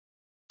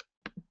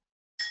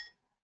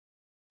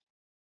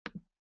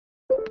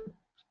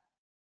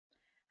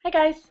Hi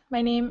guys,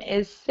 my name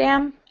is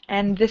Sam,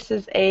 and this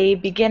is a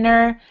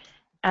beginner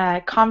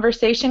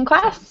conversation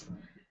class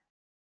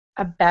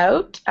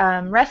about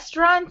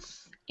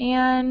restaurants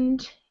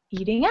and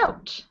eating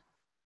out.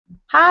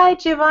 Hi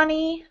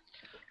Giovanni,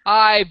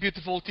 Hi,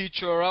 beautiful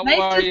teacher. How nice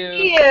are to you?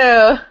 see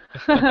you.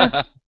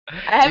 I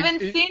Is haven't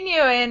it seen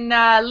you in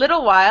a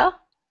little while.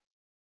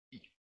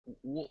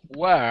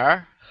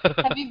 where?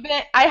 Have you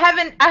been? I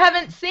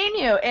haven't seen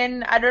you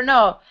in I don't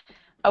know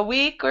a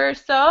week or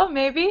so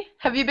maybe.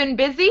 Have you been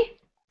busy?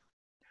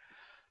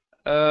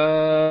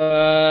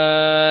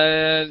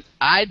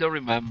 I don't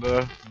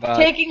remember, but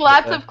Taking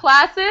lots of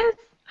classes?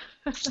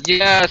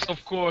 yes,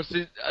 of course.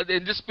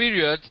 In this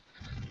period,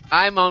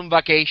 I'm on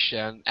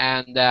vacation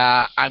and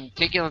I'm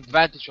taking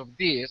advantage of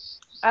this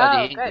to study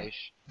Oh, good.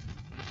 English.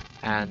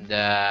 And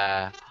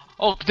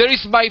oh, there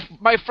is my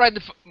friend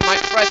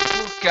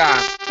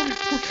Furkan,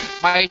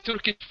 my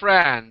Turkish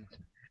friend,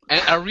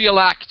 and a real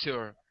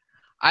actor.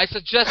 I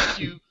suggest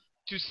you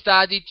to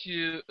study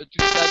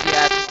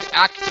at the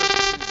Actors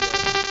Studio.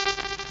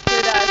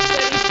 Should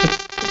study.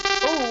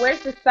 Oh,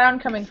 where's the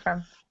sound coming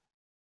from?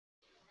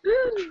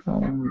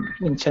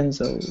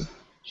 Vincenzo.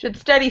 Should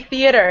study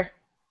theater.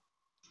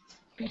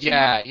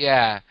 Yeah,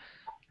 yeah,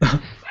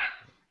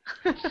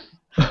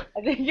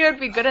 I think you would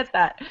be good at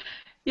that.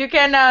 You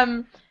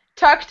can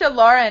talk to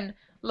Lauren.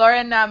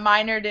 Lauren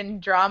minored in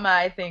drama,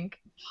 I think.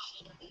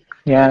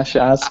 Yeah, she uh,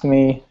 asked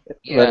me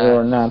whether yeah,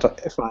 or not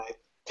if I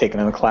taken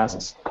any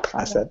classes.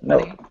 I That's said no.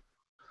 funny.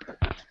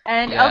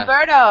 And yeah,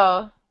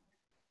 Alberto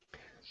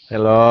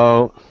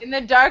Hello. in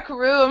the dark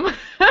room.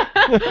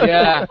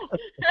 yeah.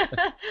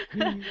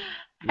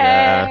 Yeah,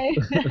 Hey.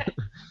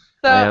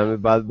 I So am a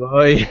bad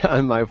boy,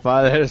 and my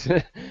father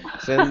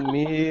sent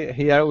me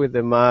here with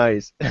the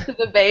mice. to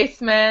the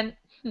basement.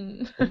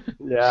 And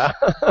Yeah.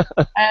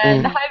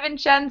 hi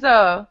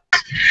Vincenzo.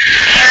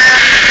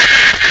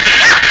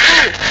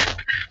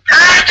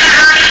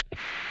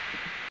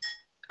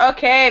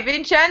 Okay,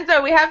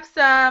 Vincenzo, we have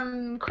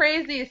some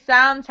crazy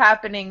sounds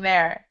happening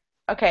there.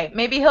 Okay,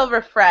 maybe he'll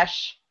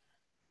refresh.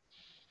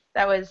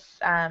 That was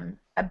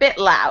a bit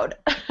loud.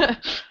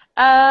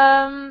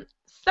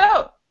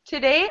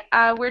 Today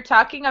we're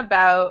talking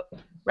about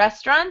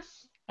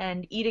restaurants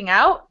and eating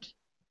out.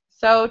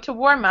 So to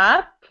warm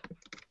up,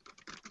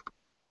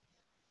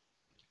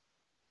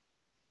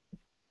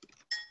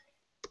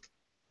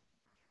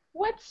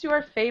 what's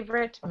your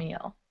favorite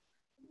meal?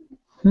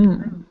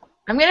 Hmm.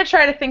 I'm gonna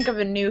try to think of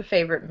a new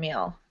favorite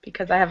meal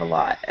because I have a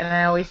lot, and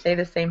I always say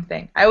the same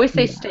thing. I always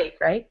say Yeah. steak,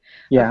 right?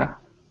 Okay. Yeah.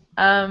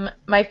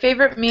 My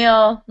favorite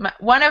meal,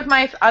 one of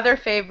my other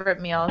favorite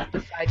meals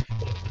besides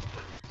steak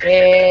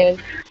is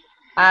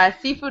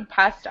seafood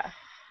pasta.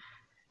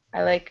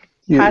 I like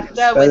You pasta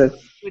said with it.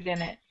 seafood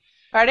in it.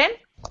 Pardon?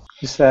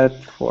 You said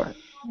it before.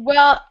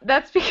 Well,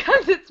 that's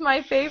because it's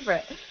my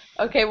favorite.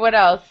 Okay, what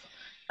else?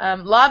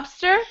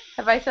 Lobster?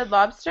 Have I said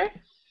lobster?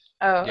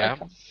 Oh, Yeah.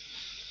 okay.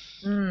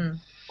 Mm.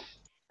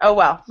 Oh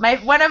well, my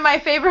one of my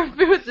favorite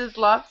foods is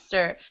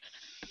lobster.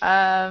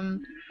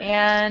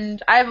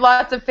 And I have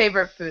lots of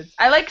favorite foods.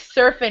 I like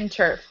surf and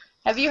turf.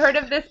 Have you heard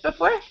of this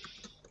before?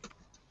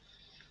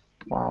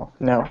 Wow.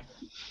 No.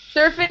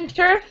 Surf and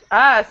turf?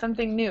 Ah,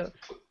 something new.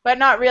 But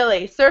not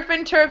really. Surf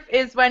and turf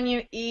is when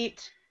you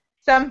eat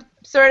some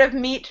sort of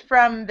meat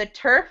from the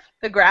turf,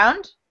 the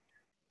ground.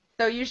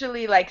 So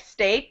usually like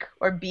steak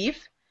or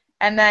beef,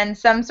 and then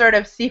some sort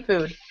of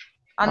seafood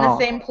on the Oh.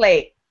 same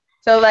plate.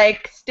 So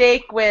like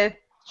steak with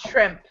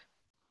shrimp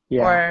Yeah.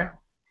 or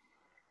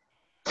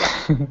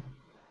yeah,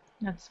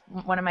 that's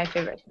one of my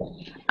favorites.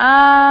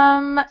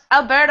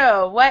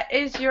 Alberto, what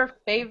is your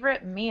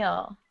favorite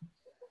meal?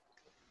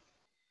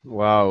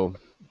 Wow.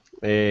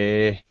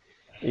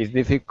 It's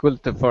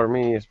difficult for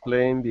me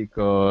explain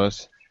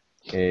because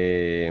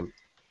uh,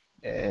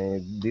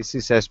 this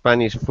is a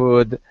Spanish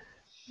food,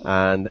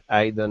 and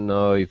I don't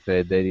know if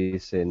there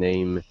is a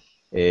name.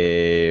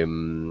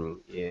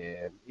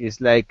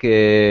 It's like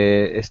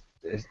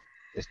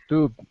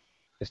stew.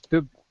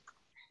 Stew.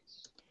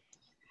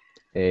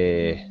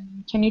 Uh,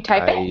 Can you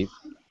type it? I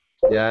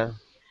yeah.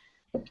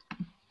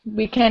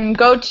 We can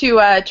go to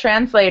a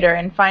translator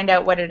and find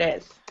out what it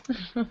is.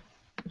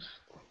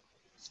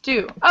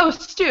 Stew. Oh,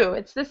 stew.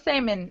 It's the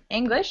same in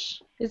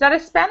English. Is that a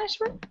Spanish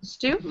word?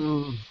 Stew? It's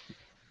Mm,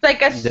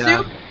 like a yeah.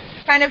 soup,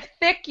 kind of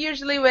thick,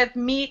 usually with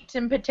meat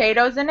and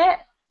potatoes in it.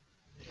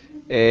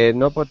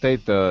 No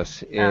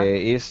potatoes. Oh.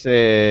 It's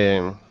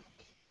wait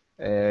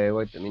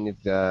a minute.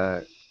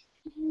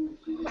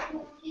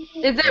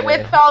 Is it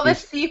with all the Is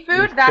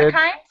seafood, that instead.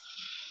 kind?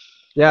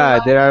 Yeah,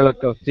 there are a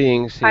lot of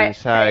things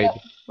inside.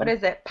 What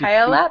is it? Chickpea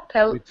Paella?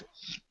 with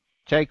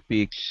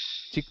chickpea,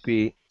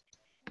 chickpea,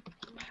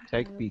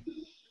 chickpea,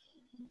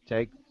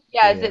 chick.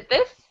 Yeah, is Uh, it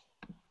this?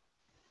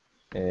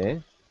 eh?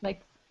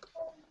 Like,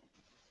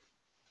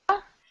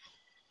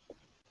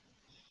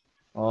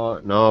 Oh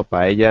no,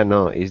 paella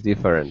no, it's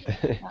different.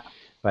 mm,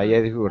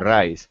 Paella is with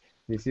rice.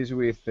 This is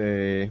with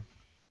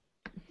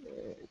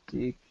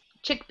chick,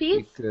 chickpeas?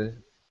 chick.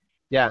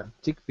 Yeah,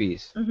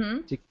 chickpeas. Mm-hmm.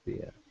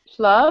 Chickpea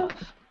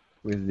Love?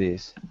 with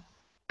this.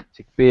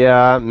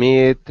 chickpea,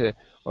 meat,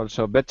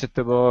 also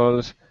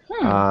vegetables,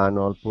 and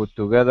all put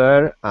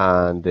together.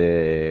 And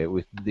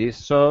with this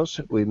sauce,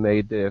 we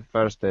made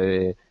first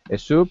a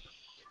soup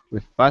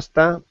with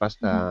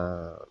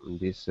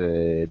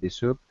this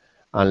soup,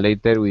 and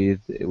later with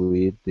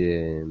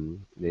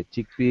the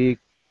chickpea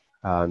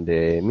and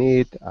the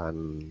meat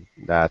and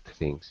that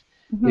things.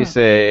 It's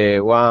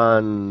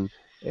one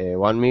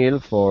meal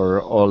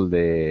for all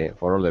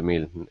the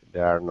meal.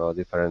 There are no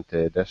different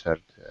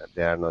dessert.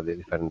 There are no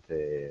different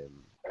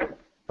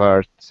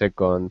first,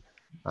 second,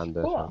 and so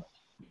on. Cool.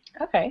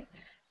 Okay.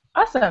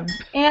 Awesome.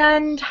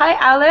 And hi,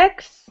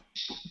 Alex.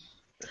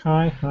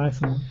 Hi,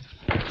 Sam.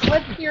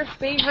 What's your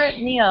favorite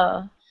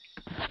meal?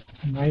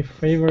 My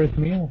favorite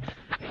meal?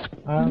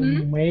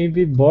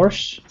 Maybe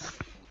borscht.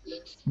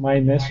 My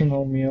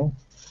national meal.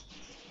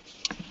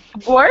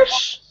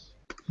 Borscht?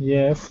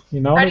 Yes,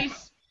 you know it?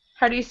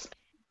 How do you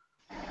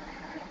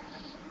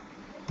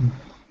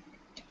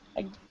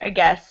I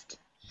guessed.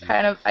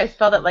 Kind of, I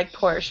spelled it like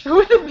Porsche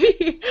with a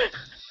B.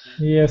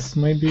 Yes,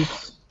 maybe.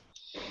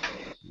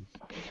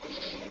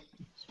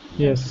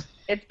 Yes.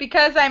 It's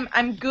because I'm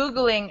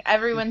Googling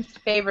everyone's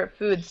favorite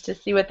foods to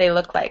see what they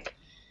look like.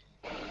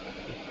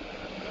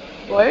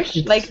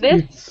 Borscht? Like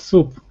this? It's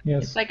soup,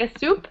 yes. It's like a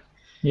soup?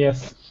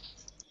 Yes.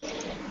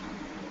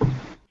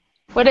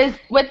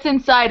 What's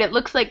inside? It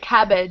looks like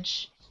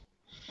cabbage.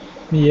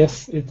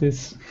 Yes, it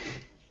is.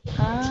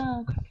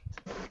 Ah, okay.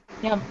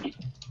 Yum.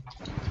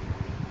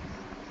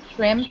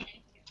 Shrimp.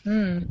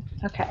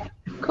 Okay.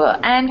 Cool.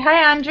 And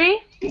hi, Andre.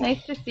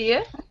 Nice to see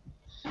you.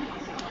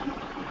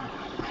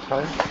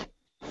 Hi.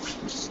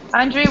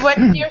 Andre,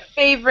 what's your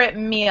favorite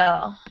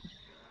meal?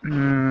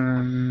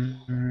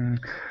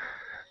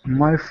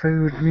 My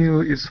favorite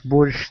meal is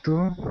borscht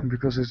too,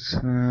 because it's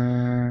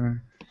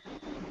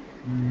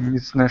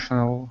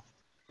national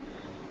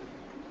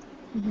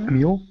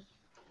meal.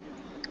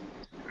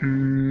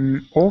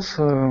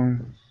 Also,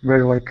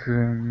 very like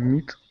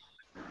meat,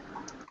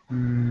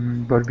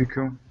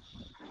 barbecue.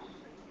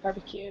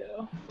 Barbecue.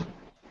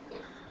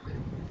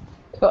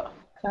 Cool.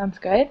 Sounds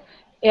good.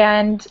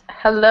 And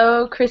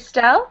hello,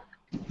 Christelle.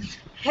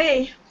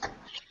 Hey,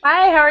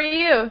 Hi, how are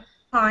you?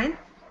 fine.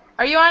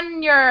 Are you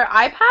on your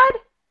iPad?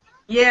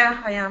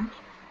 Yeah, I am.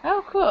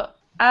 Oh, cool.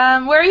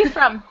 Where are you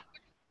from?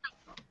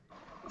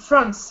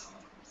 France.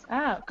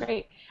 Oh,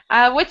 great.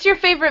 What's your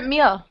favorite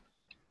meal?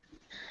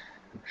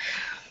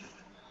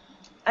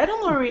 I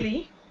don't know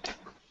really.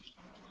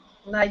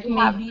 Like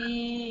Yeah.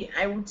 maybe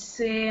I would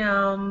say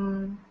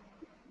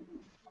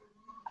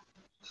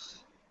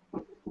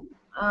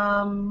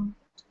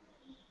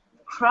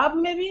crab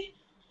maybe.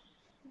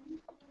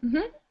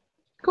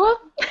 Cool.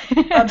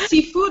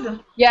 Seafood.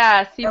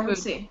 Yeah, I would seafood.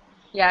 say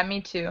Yeah,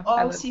 me too. I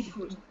all love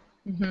seafood.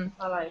 Mhm.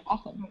 I like.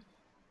 Awesome.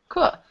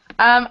 Cool.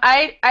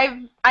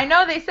 I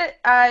know they said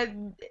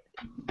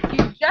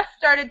you just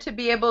started to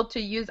be able to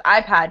use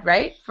iPad,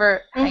 right?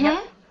 For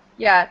Hangout?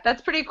 Yeah,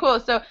 that's pretty cool.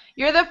 So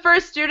you're the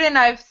first student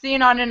I've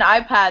seen on an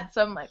iPad,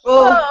 so I'm like,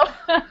 whoa!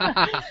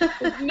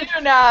 It's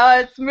new now.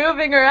 It's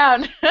moving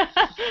around,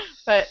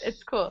 but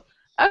it's cool.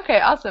 Okay,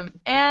 awesome.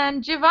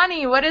 And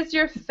Giovanni, what is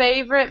your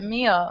favorite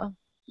meal?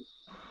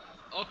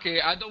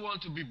 Okay, I don't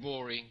want to be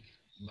boring,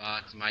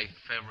 but my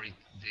favorite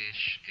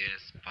dish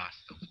is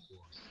pasta, of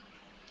course.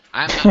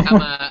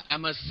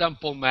 I'm a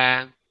simple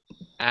man,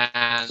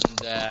 and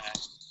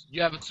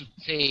you have to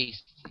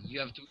taste, you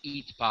have to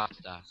eat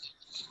pasta,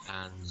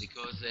 and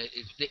because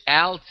it's the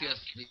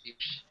healthiest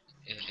dish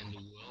in the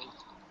world.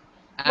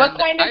 What And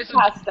kind of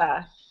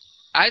pasta?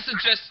 I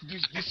suggest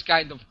this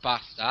kind of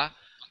pasta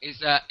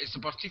is a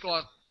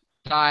particular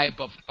type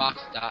of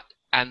pasta,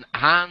 an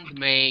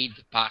handmade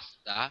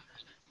pasta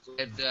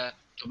with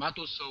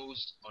tomato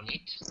sauce on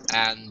it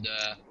and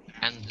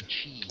the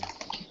cheese.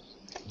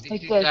 This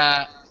Like is this.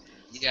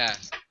 yeah,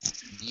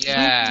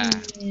 yeah,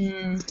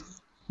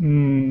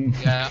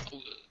 yeah.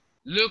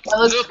 Look That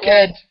looks look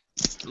good.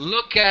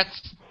 look at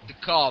the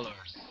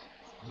colors.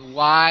 The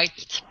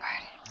white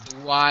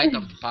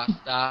of the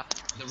pasta,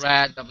 the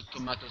red of the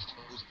tomato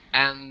sauce,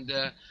 and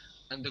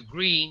the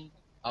green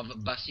of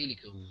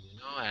basilicum. You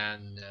know,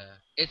 and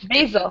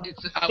Basil.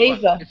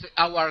 it's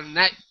our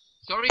net.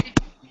 Sorry.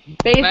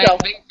 Basil.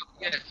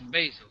 Yes,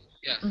 basil.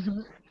 Yes,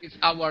 Mhm. it's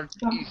our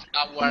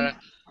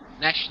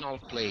national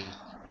plate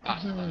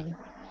pasta.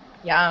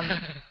 Yum.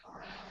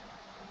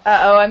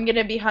 Uh-oh, I'm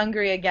gonna be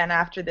hungry again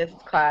after this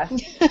class.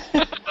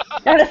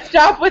 Gotta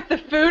stop with the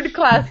food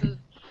classes.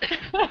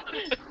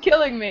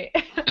 Killing me.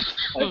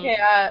 Okay,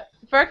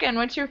 Furkan,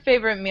 what's your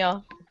favorite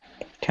meal?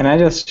 Can I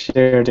just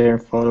share their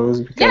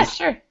photos because Yeah,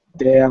 sure.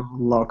 they have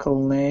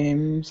local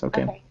names?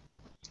 Okay.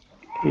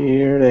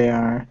 Here they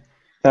are.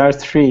 There are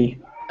 3.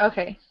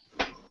 Okay.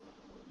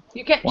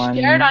 You can One.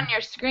 share it on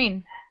your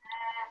screen.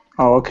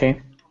 Oh,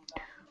 okay.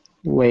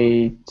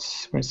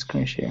 Wait, where's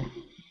screen share?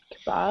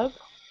 Kebab.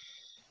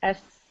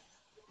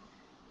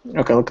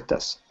 Okay, look at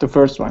this. The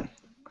first one.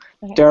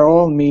 Okay. They're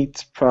all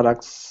meat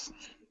products,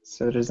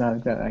 so there's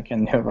not that I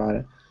can know about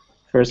it.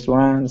 First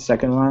one, the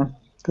second one,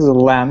 this is a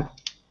lamb,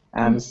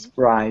 and it's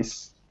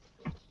rice,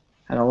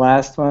 And the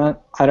last one,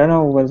 I don't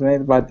know what was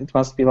made, but it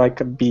must be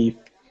like a beef.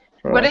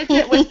 What is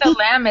it with the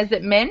lamb? Is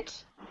it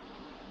mint?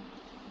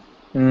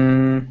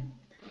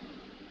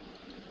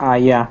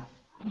 Yeah.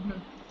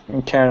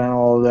 And carrot on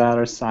all the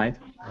other side.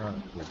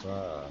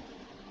 Kebab.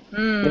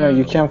 You know,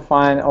 you can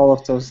find all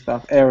of those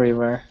stuff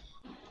everywhere.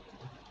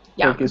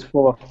 Yeah. Turkey is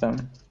full of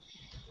them.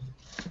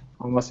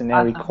 Almost in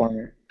every Awesome.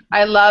 corner.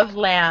 I love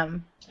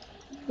lamb.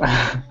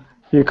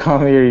 You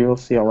come here, you'll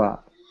see a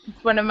lot.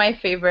 It's one of my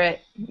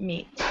favorite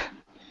meats.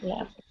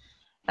 Yeah.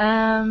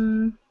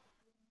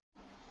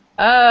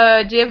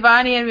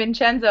 Giovanni and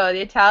Vincenzo,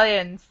 the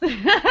Italians.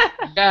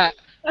 Yeah.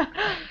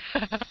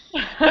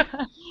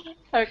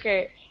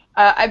 Okay.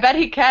 I bet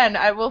he can.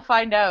 I will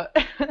find out.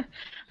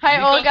 Hi,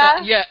 Because,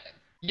 Olga.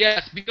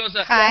 yes, because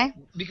Hi.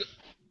 because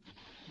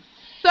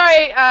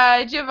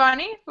Sorry,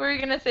 Giovanni, were you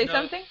gonna say No.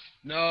 something?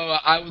 no,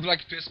 I would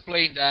like to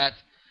explain that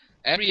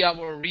every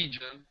our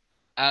region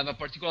have a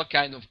particular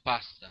kind of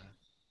pasta.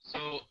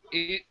 So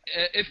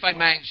if I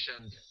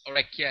mentioned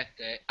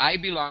orecchiette, I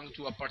belong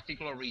to a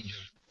particular region.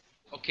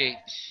 Okay.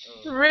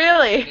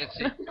 Really? That's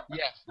it.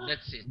 Yes,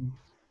 that's it.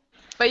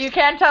 But you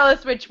can't tell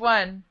us which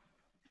one.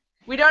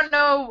 We don't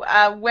know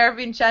where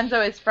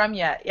Vincenzo is from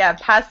yet. Yeah,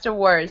 Pasta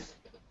Wars.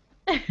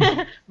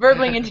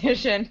 Verbling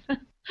edition.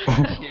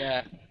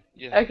 Yeah.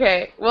 Yeah.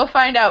 Okay, we'll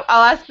find out.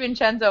 I'll ask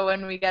Vincenzo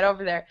when we get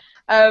over there.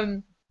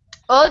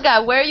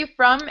 Olga, where are you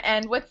from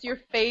and what's your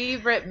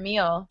favorite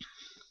meal?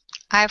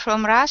 I'm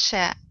from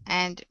Russia,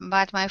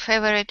 but my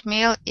favorite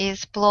meal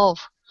is plov.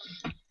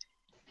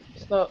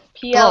 So,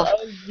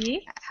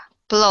 P-L-O-V?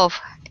 Plov,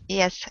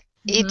 yes.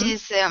 It Mhm.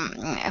 is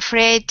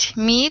fried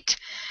meat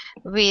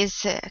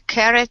with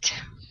carrot.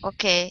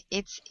 Okay,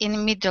 it's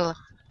in middle.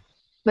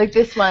 Like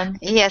this one.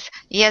 Yes,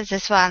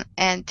 this one,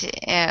 and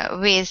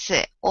with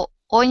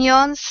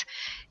onions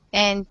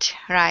and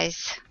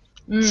rice.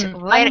 It's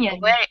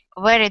Onion.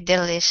 very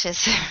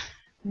delicious.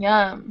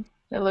 Yum.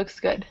 It looks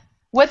good.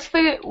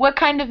 What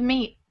kind of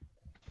meat?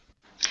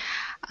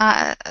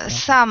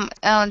 Some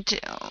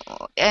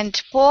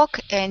and pork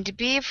and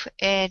beef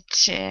and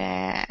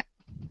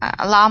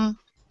lamb.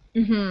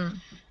 Mhm.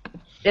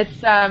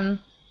 It's and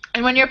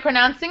when you're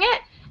pronouncing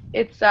it,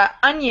 it's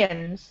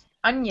onions.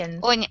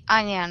 Onions.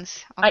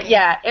 Onions. Okay.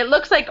 Yeah, it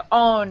looks like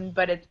on,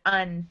 but it's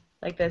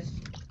like this.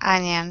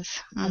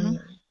 Onions.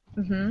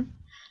 Mhm.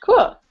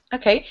 Cool.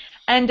 Okay.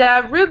 And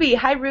Ruby,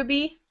 hi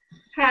Ruby.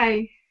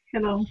 Hi.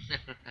 Hello.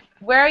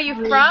 Where are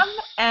you from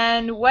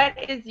and what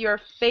is your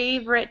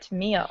favorite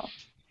meal?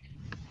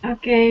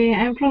 Okay,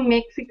 I'm from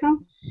Mexico,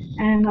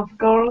 and of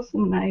course,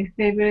 my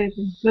favorite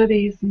food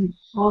is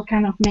all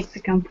kind of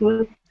Mexican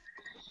food.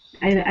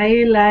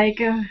 I like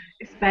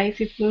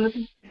spicy food,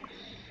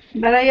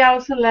 but I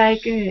also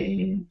like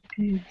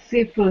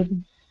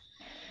seafood.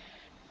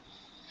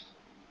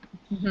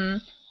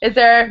 Mhm. Is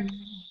there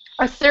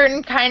a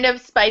certain kind of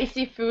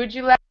spicy food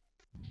you like?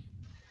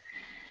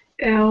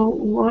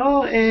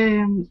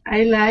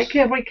 I like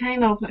every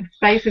kind of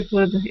spicy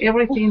food.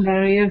 Everything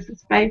that is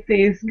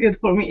spicy is good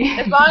for me.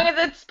 As long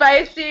as it's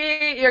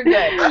spicy, you're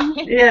good.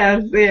 Right?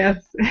 Yes,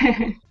 yes.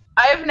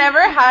 I've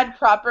never had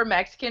proper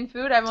Mexican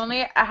food. I've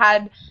only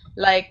had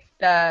like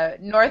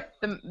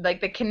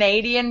the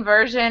Canadian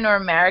version or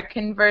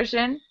American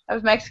version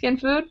of Mexican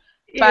food.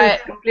 But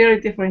It's completely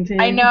different.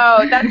 I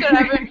know that's what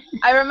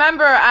I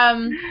remember.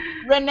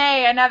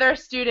 Renee, another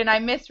student, I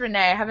miss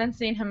Renee. I haven't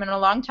seen him in a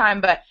long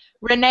time, but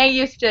Renee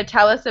used to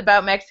tell us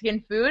about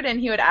Mexican food, and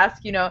he would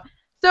ask,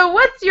 so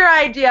what's your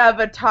idea of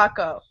a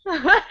taco?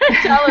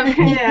 Tell him,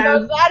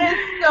 Yes. that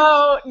is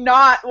so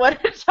not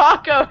what a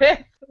taco is.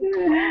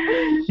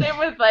 Same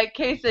with like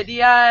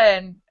quesadilla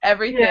and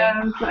everything.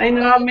 Yes, I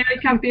know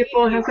American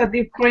people have a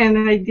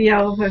different idea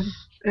of a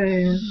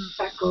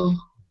taco.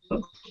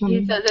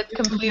 He says it's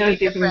completely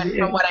different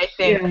from what I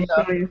think. Yeah,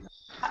 So right.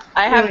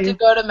 I have to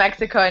go to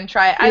Mexico and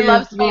try it. I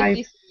love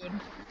spicy food.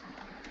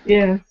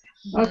 Yes.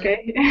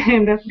 Okay,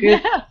 that's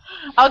good.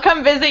 I'll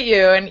come visit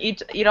you and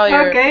eat all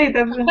your. Okay,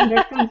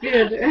 that sounds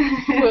good.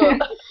 Cool.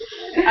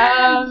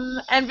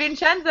 And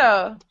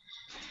Vincenzo.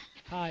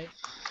 Hi.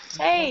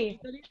 Hey.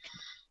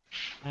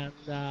 And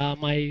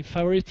my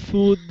favorite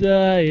food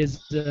is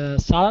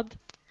salad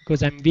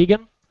because I'm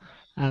vegan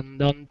and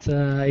don't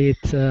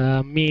eat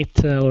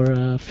meat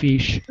or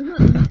fish.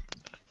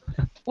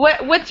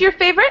 What's your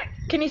favorite?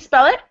 Can you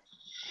spell it?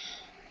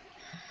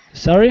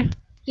 Sorry?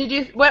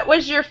 What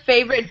was your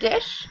favorite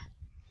dish?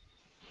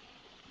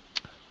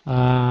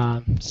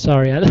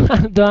 Sorry, I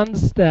don't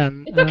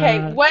understand. It's okay.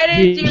 What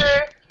is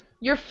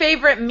your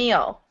favorite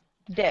meal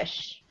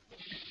dish?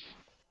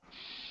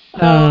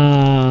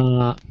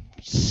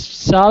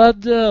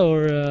 Salad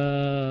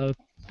or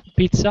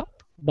pizza,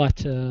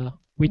 but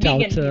without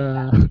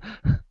pizza.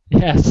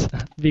 yes,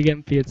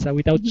 vegan pizza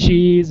without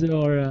cheese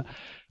or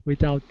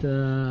without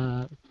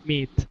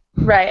meat.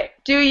 Right.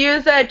 Do you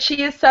use a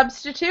cheese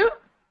substitute?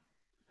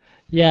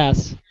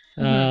 Yes,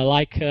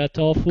 like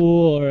tofu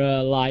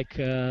or like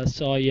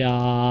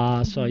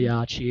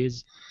soya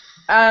cheese.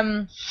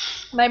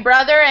 My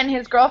brother and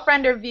his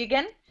girlfriend are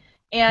vegan,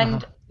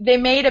 and they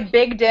made a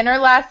big dinner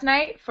last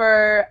night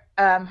for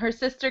her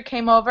sister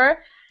came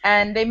over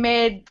and they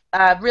made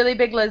really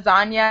big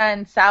lasagna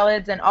and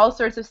salads and all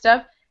sorts of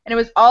stuff, and it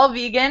was all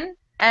vegan.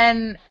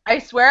 And I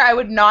swear I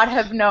would not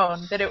have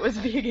known that it was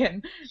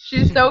vegan.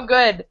 She's so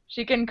good.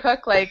 She can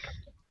cook like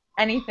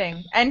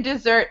anything, and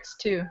desserts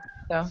too.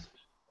 So,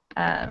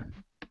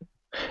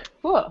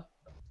 cool.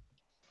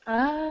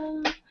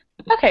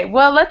 Okay,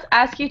 well, let's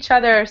ask each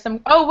other some.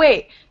 Oh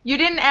wait, you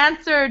didn't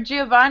answer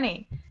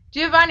Giovanni.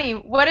 Giovanni,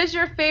 what is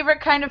your favorite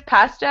kind of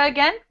pasta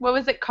again? What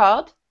was it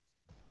called?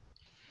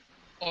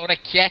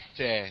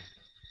 Orecchiette.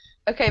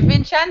 Okay,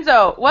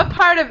 Vincenzo, what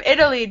part of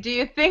Italy do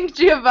you think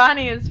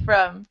Giovanni is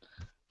from?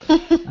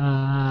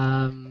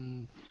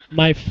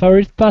 My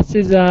favorite pasta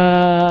is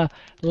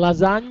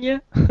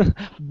lasagna,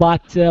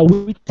 but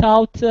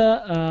without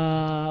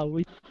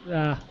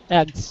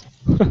eggs.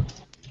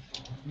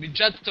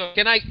 Vincenzo,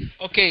 can I?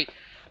 Okay.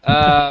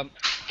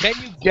 Can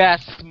you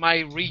guess my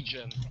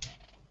region?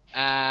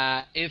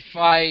 If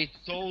I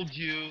told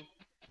you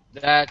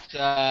that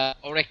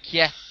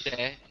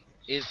orecchiette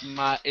is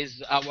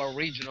our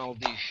regional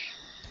dish,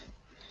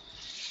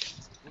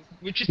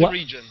 which is the What?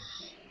 region?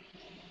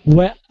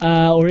 Well,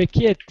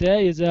 orecchiette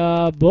is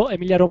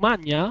Emilia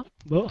Romagna.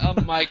 Boh. Oh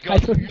my I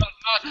God, don't, you're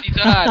not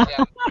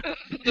Italian.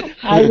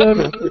 I don't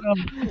know.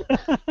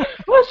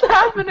 What's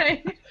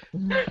happening?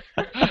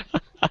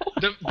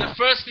 The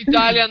first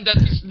Italian that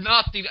is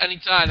not an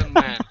Italian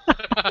man.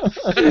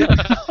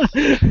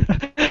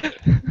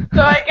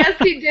 So I guess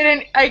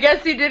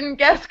he didn't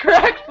guess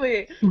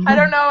correctly. I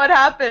don't know what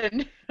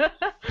happened.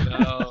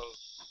 No.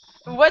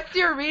 What's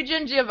your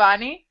region,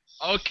 Giovanni?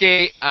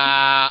 Okay.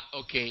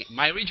 Okay.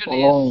 My region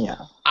Bologna. is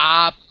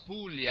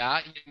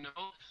Apulia. You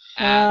know.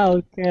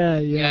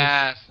 Okay, yes.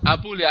 Yes,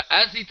 Apulia.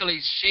 As Italy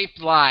is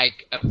shaped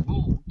like a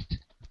boot,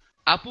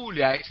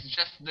 Apulia is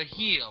just the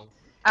heel.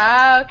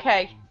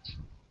 Okay.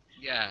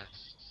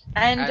 Yes.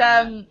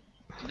 And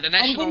the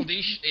national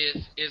dish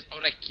is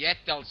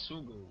orecchiette al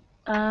sugo.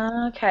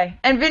 okay.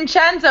 And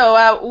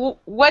Vincenzo,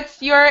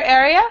 what's your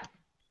area?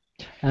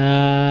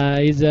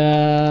 Is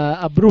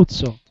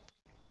Abruzzo.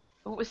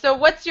 So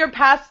what's your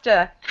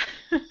pasta?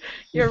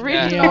 Your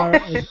regional,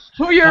 Near-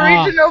 your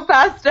Ah. regional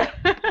pasta.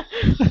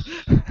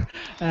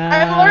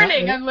 I'm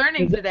is,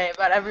 learning today,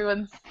 but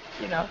everyone's,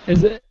 you know.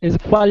 is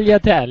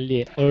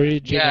Quagliatelli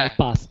original Yeah.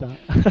 pasta.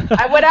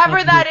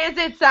 Whatever that is,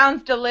 it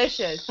sounds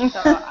delicious.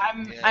 So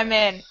I'm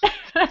in.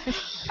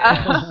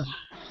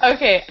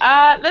 Okay,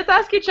 let's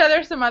ask each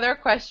other some other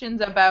questions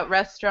about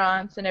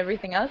restaurants and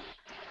everything else.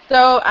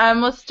 So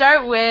we'll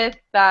start with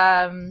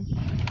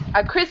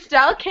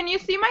Christelle. Can you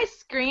see my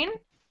screen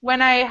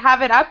when I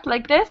have it up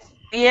like this?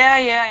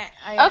 Yeah.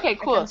 Okay,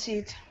 cool. I can see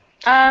it.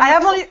 I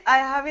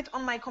have it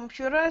on my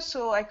computer,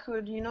 so I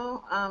could,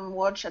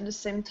 watch at the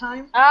same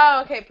time.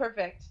 Oh, okay,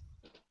 perfect.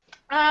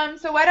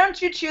 So why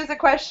don't you choose a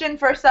question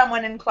for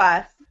someone in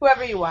class,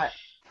 whoever you want.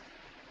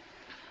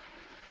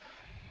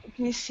 Let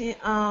me see.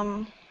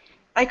 I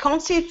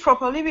can't see it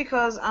properly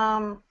because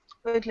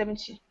wait, let me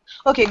see.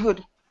 Okay,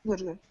 good.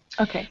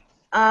 Okay.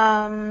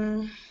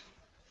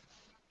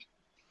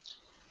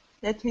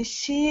 Let me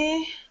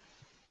see.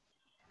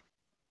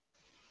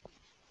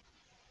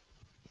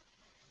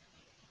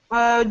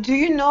 Do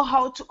you know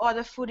how to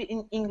order food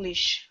in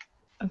English?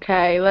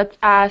 Okay, let's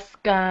ask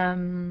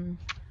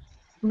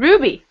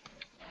Ruby.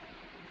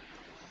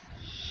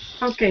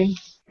 Okay.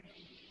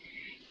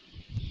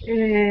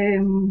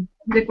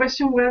 The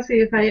question was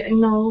if I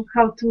know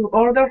how to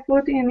order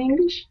food in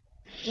English.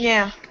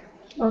 Yeah.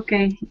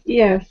 Okay.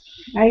 Yes,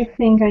 I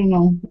think I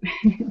know.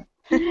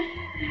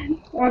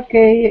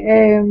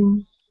 Okay.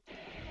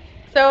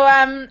 So,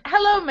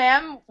 hello,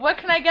 ma'am. What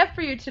can I get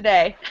for you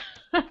today?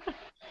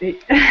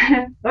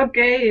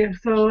 Okay.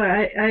 So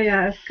I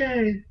ask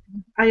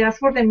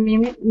for the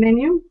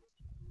menu.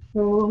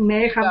 So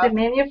may I have the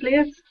menu,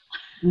 please?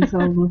 And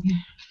so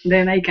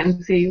then I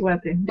can see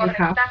what they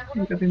have,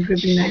 because it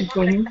would be nice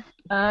for me.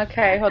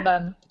 Okay, hold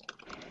on.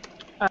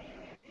 I'm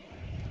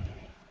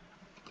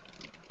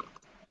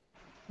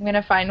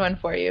gonna find one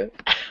for you.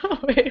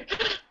 Wait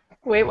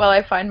while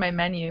I find my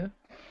menu.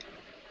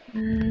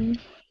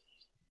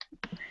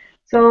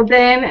 So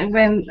then,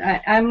 when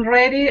I'm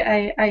ready,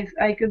 I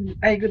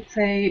could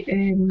say,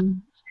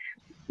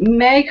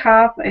 may I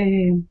have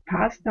a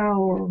pasta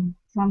or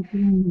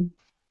something.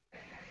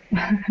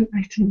 I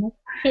don't know.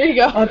 Here you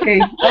go. Okay.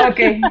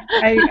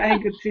 I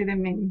could see the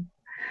menu.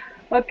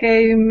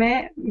 Okay,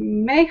 may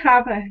I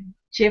have a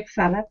chef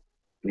salad,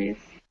 please?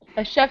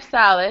 A chef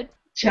salad.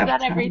 Chef Is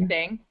that salad.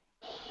 everything?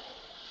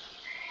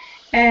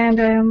 And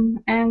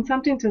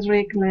something to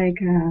drink like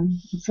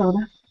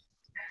soda.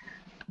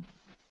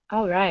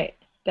 All right.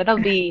 That'll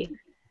be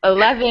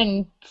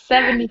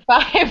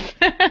 $11.75.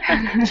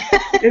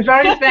 It's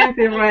very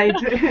expensive, right?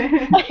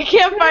 I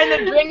can't find the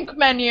drink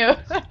menu.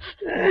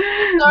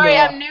 Sorry,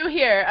 I'm new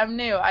here. I'm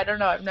new. I don't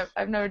know.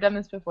 I've never done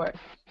this before.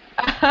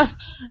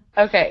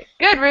 Okay,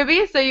 good,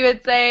 Ruby. So you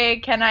would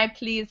say, "Can I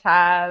please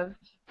have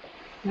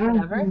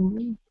whatever?"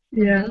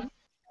 Yeah.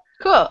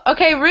 Cool.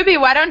 Okay, Ruby.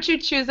 Why don't you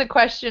choose a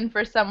question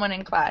for someone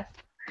in class?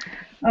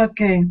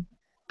 Okay.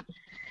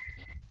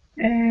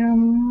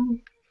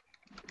 Um,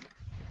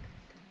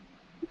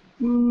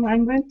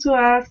 I'm going to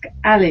ask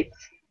Alex.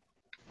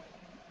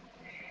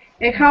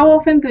 How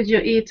often do you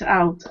eat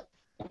out?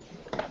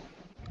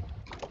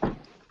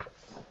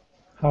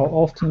 How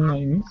often I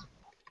mean?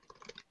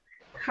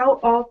 How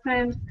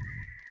often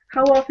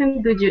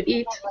do you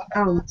eat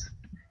out?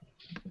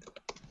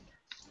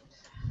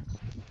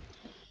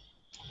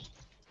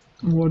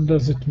 What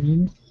does it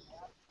mean?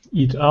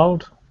 Eat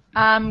out?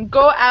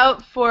 Go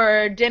out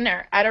for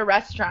dinner at a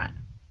restaurant.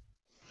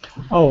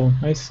 Oh,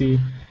 I see.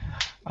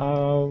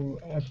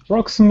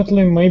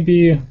 Approximately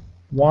maybe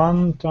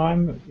one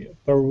time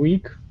per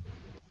week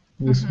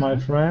with my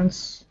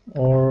friends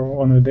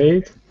or on a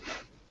date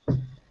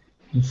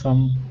in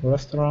some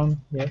restaurant,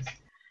 yes.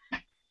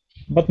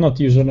 But not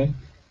usually.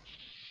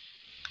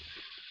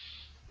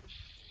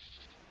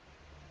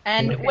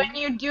 And when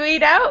you do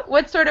eat out,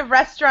 what sort of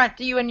restaurant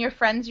do you and your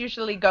friends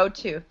usually go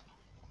to?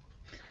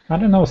 I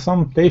don't know,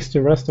 some tasty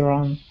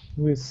restaurant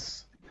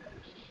with,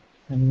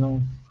 I don't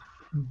know,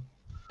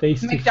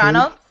 tasty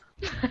McDonald's?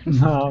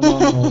 food.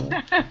 No.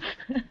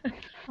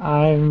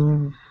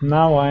 I'm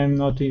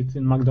not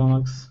eating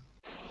McDonald's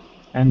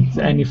and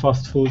any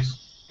fast foods.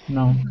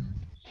 No.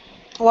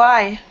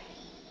 Why?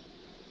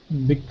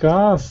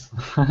 Because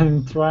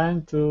I'm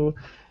trying to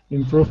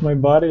improve my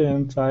body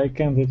and I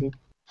can't eat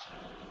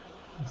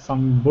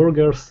some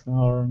burgers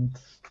aren't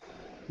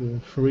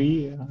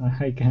free.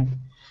 I can't.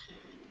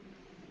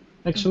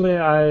 Actually,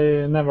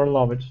 I never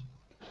love it.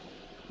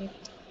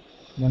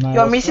 When I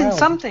You're was missing child.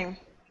 something.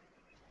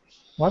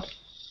 What?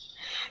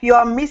 You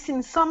are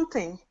missing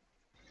something.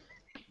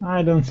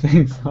 I don't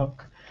think so.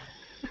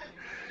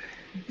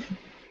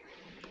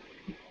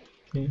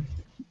 Okay.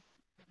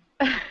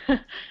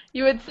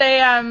 You would say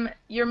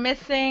you're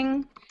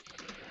missing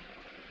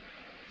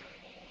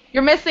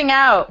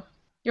out.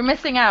 You're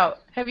missing out.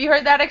 Have you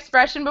heard that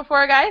expression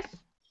before, guys?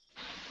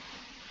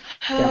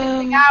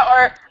 Missing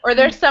out, or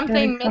there's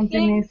something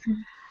missing.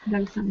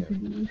 There's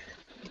something missing.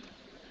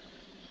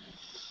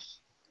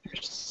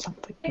 There's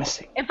something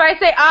missing. If I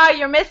say,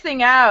 you're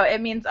missing out,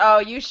 it means,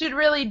 you should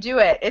really do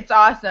it. It's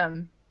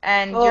awesome.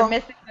 And you're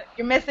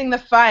missing the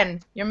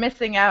fun. You're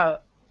missing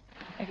out.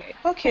 Okay.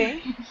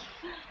 Okay.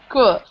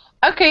 Cool.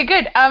 Okay,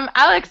 good.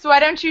 Alex,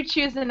 why don't you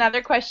choose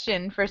another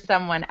question for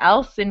someone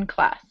else in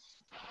class?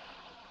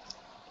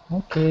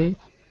 Okay.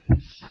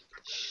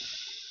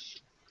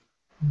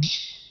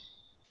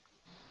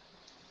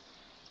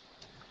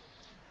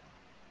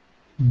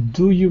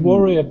 Do you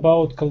worry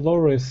about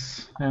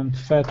calories and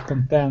fat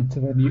content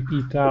when you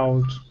eat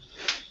out?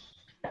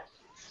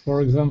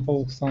 For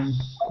example, some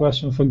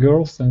question for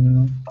girls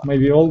and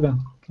maybe Olga.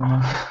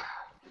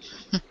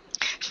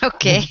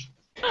 Okay.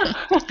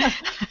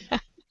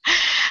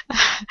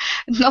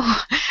 No,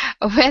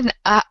 when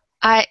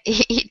I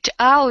eat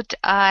out,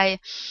 I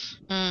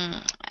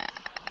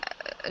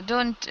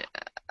don't.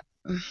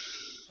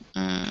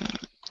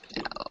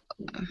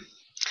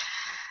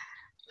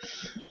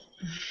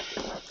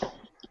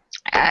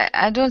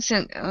 I don't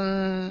think.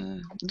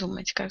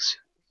 Думать как же.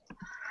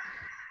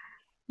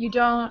 You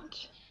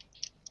don't.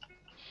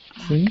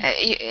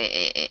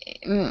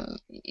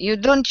 You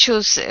don't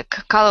choose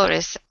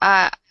calories.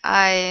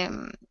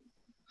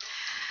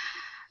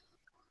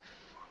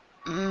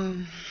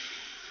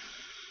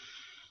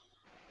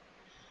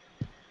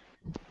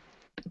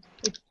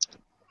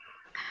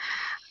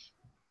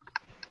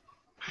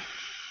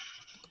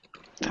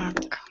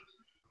 Так.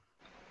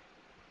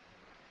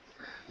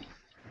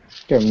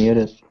 You're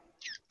muted.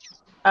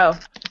 Oh,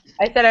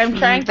 I said I'm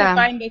trying to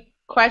find a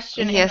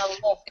question in the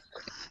list.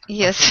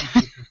 Yes.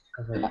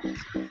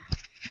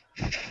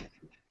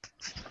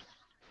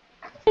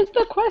 What's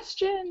the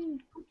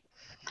question?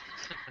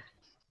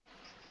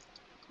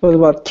 What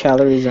about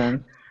calories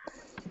and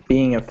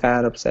being a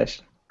fat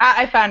obsession?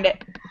 I found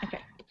it. Okay.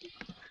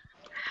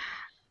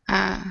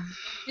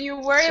 Do you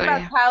worry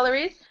about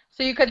calories?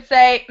 So you could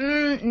say,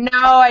 no,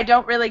 I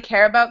don't really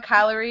care about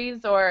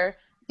calories, or...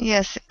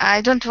 Yes,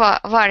 I don't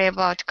worry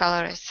about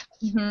calories.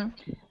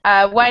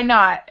 Why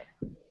not?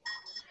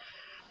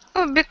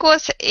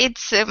 Because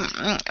it's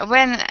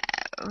when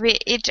we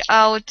eat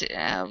out,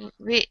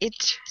 we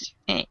eat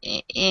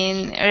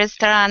in a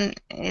restaurant.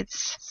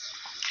 It's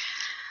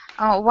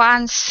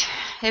once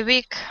a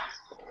week,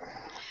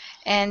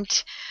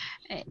 and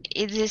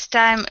at this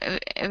time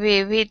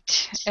we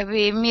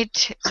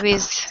meet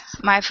with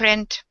my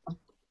friend,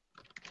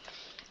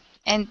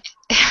 and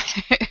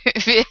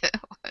we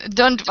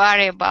don't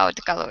worry about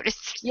calories.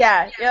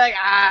 Yeah, you're like,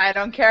 I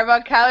don't care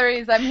about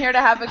calories. I'm here to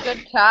have a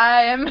good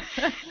time.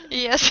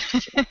 Yes.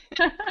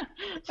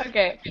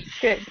 Okay,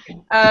 good.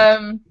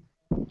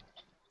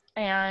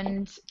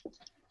 And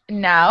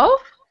now,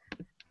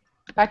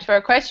 back to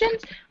our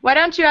questions. Why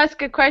don't you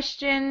ask a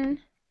question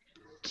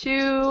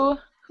to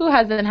who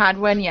hasn't had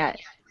one yet?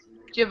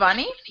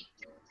 Giovanni?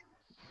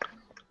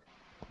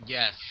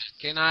 Yes.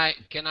 Can I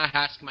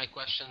ask my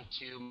question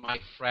to my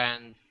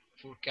friend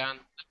Furkan?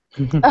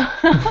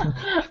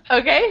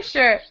 Okay,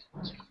 sure.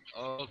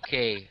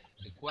 Okay.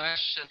 The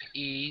question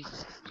is,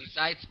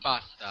 besides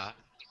pasta,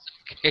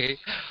 okay,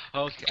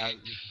 Okay.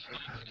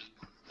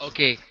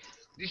 Okay.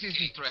 This is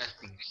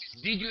interesting.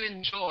 Did you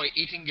enjoy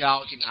eating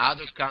out in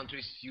other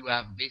countries you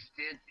have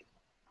visited?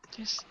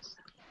 Yes.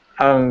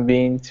 I haven't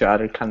been to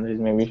other countries.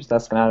 Maybe we should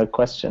ask another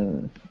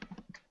question.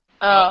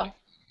 Oh.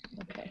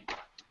 Okay.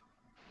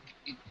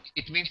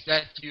 It means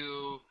that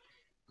you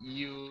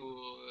didn't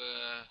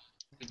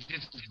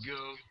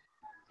go.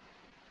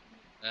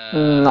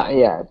 Not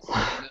yet.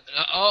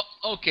 Oh,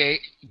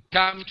 okay.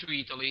 Come to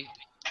Italy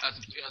as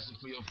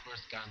for your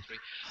first country.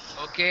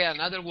 Okay,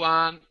 another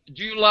one.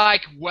 Do you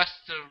like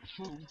Western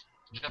food?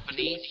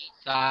 Japanese,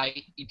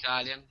 Thai,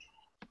 Italian?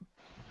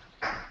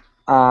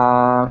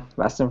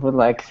 Western food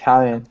like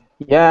Italian.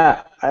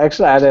 Yeah, I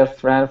actually had a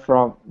friend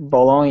from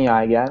Bologna,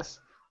 I guess,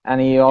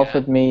 and he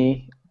offered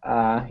me.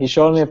 He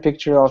showed me a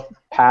picture of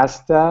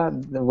pasta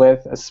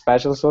with a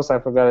special sauce. I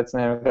forgot its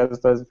name because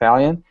it was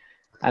Italian.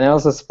 And I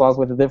also spoke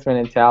with the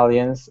different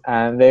Italians,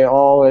 and they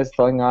always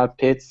talking about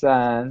pizza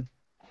and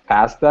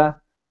pasta.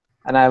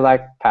 And I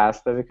like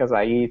pasta because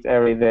I eat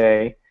every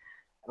day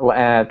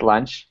at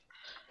lunch.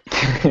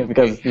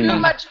 Because Too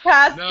much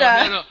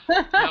pasta. No.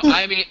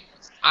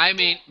 I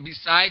mean,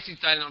 besides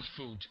Italian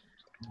food,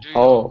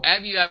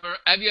 have you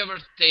ever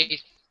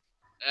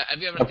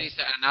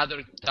tasted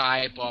another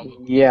type of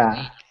yeah.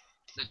 cuisine?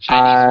 The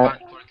Chinese one,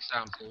 for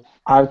example.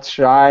 I've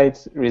tried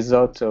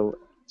risotto.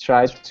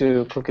 Tried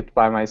to cook it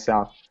by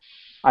myself.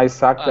 I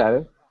sucked at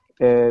it.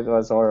 It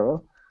was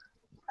horrible.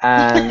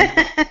 And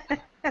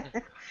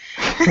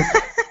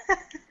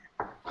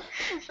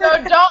so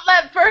don't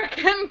let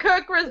Firkin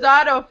cook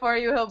risotto for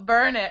you. He'll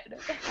burn it.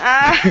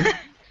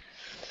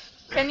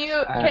 Can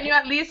you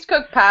at least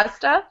cook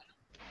pasta?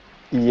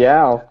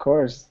 Yeah, of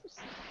course.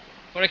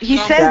 For example, He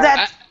says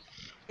that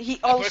he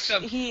also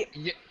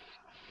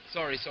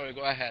Sorry.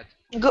 Go ahead.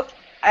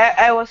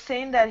 I was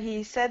saying that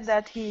he said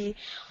that he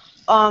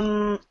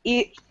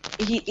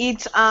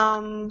eats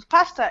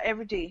pasta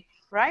every day,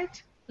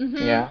 right? Mm-hmm.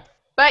 Yeah.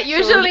 But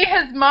usually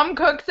his mom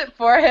cooks it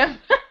for him.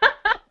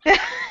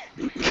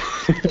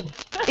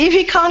 If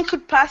he can't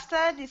cook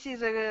pasta, this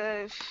is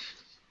a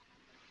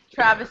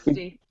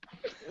travesty.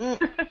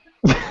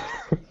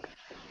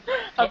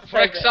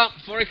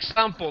 For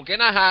example,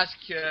 can I ask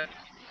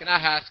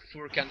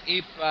Furkan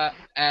if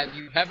have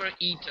you ever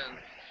eaten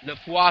le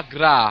foie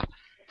gras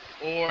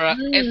or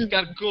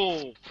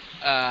escargot,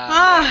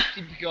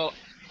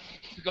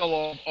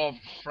 typical of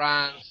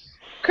France?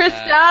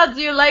 Christelle,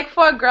 do you like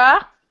foie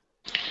gras?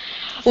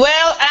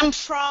 Well, I'm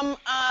from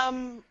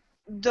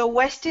the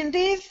West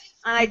Indies,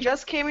 and I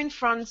just came in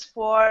France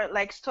for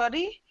like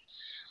study,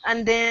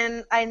 and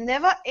then I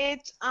never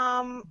eat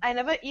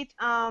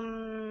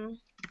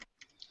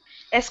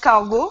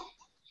escargot.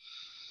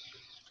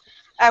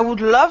 I would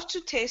love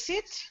to taste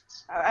it.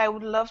 I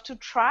would love to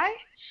try,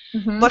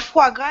 but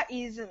foie gras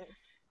is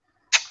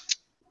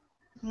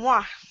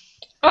moi.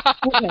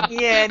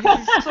 Yeah, this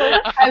is so.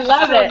 I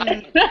love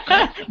it.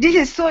 This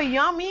is so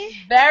yummy.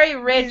 Very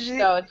rich,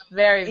 though. It's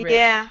very rich.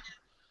 Yeah.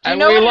 And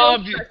we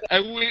love you.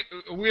 And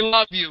we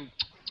love you.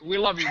 We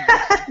love you.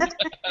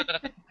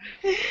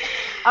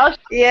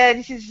 Yeah,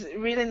 this is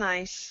really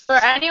nice. For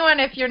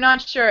anyone, if you're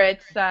not sure,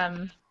 it's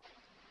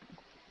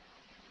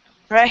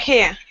right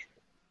here.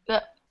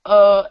 The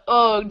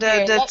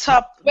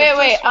top.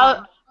 Wait.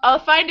 I'll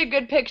find a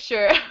good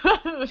picture.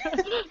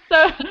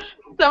 So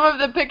some of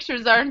the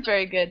pictures aren't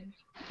very good.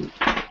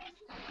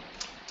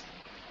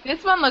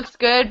 This one looks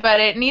good, but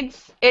it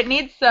needs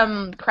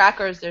some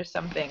crackers or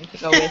something to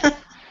go with.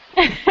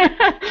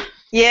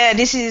 Yeah,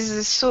 this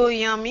is so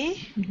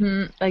yummy.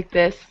 Like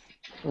this.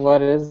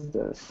 What is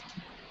this?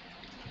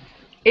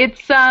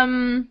 It's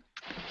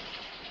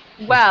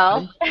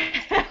well,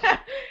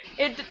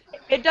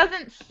 it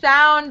doesn't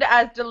sound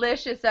as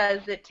delicious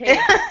as it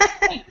tastes.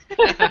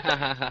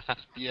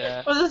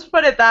 Yeah. We'll just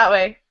put it that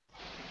way.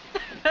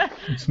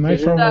 It's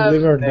made from a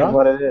liver duck?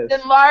 What it is?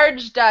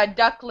 Enlarged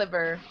duck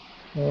liver.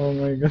 Oh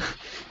my god.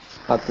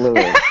 Duck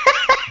liver.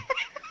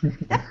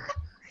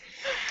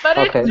 But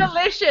it's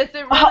delicious. It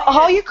really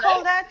how is. You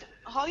call that?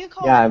 How you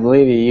call? Yeah, that I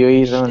believe you. You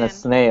eat in on a English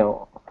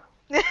snail.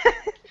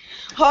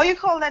 How you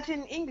call that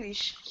in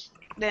English,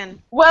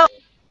 then? Well,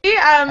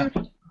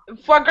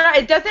 foie gras.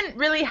 It doesn't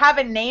really have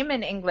a name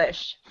in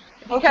English.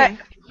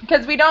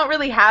 Because we don't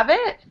really have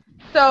it,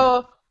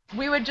 so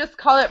we would just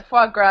call it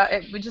foie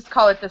gras. We just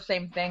call it the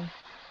same thing.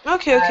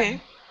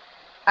 Okay.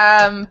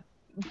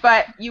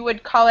 But you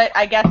would call it,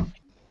 I guess,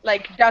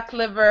 like duck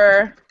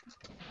liver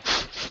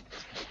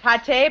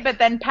pate, but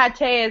then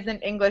pate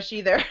isn't English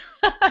either.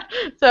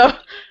 So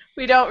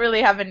we don't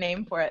really have a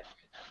name for it.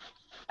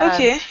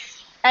 Okay.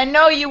 And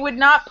no, you would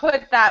not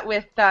put that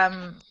with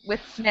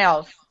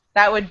snails.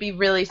 That would be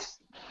really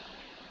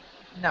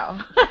no.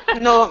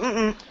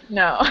 No.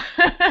 No.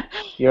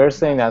 You're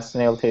saying that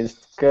snail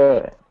tastes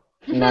good.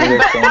 Now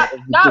you're saying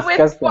it's not with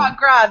disgusting. foie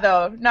gras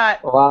though.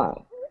 Not.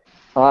 Why?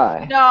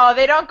 Why? No,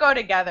 they don't go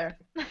together.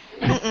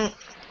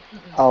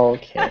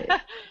 Okay.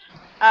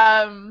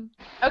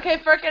 Okay,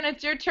 Furkan,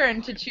 it's your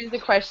turn to choose a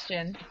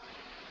question.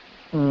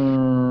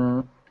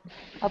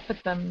 I'll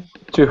put them.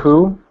 To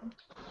who?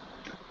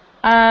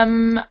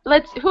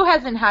 Who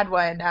hasn't had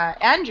one?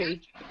 Andrew.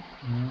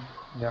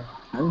 Yeah.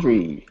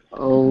 Andrew.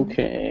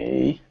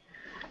 Okay.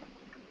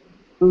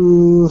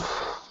 Ooh,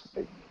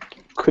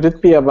 could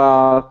it be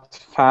about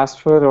fast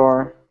food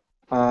or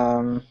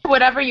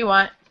Whatever you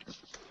want.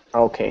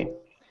 okay.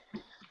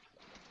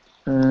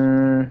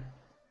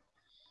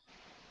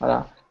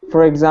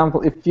 For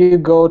example, if you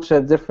go to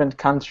a different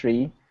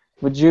country,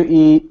 would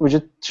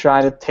you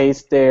try to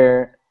taste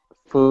their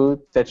food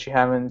that you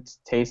haven't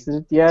tasted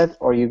it yet,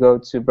 or you go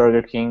to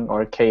Burger King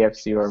or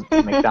KFC or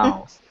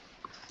McDonald's?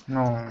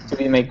 No. To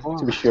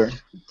be sure.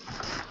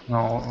 No,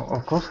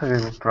 of course I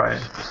will try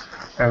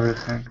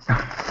everything.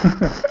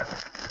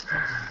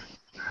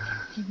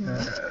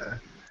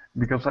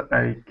 Because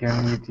I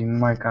can eat in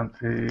my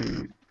country.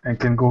 I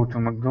can go to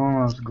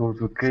McDonald's, go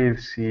to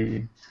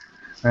KFC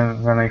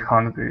when I'm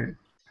hungry,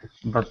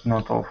 but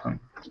not often.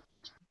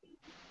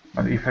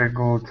 But if I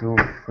go to,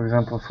 for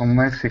example, from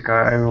Mexico,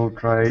 I will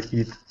try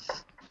eat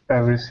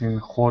everything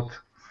hot.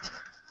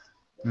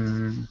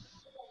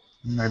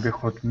 Maybe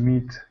hot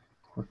meat,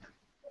 hot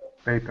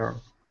paper,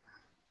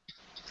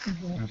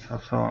 and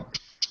so.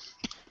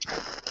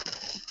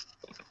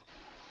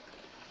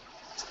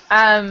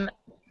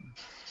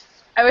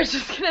 I was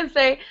just gonna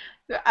say,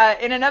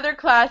 in another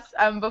class,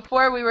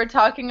 before we were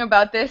talking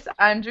about this,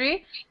 Andrew,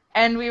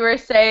 and we were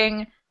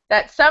saying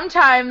that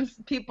sometimes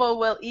people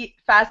will eat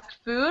fast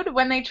food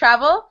when they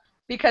travel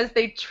because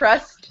they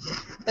trust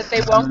that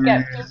they won't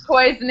get food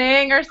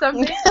poisoning or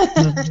something.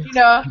 You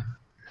know.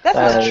 That's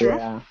not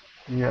true.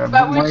 Yeah,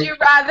 but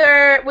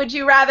would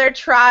you rather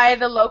try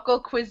the local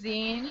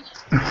cuisine?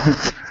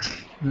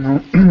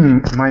 No,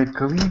 my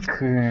colleague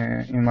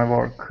in my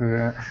work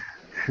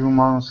few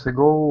months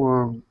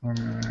ago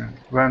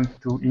went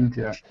to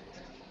India,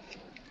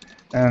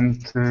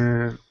 and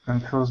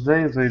first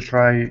day they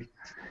try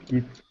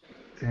eat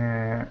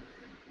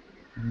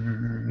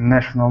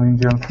national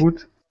Indian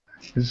food.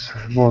 This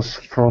was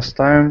first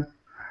time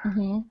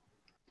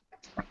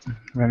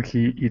when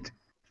he eat.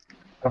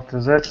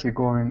 After that, he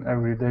going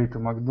every day to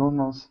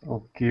McDonald's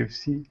or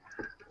KFC.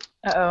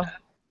 Uh-oh.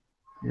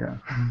 Yeah.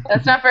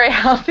 That's not very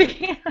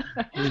healthy.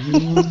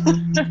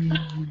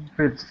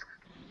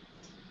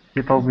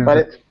 He told me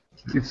that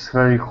it's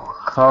very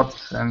hot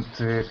and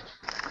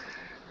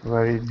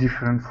very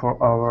different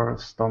for our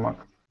stomach.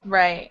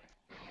 Right.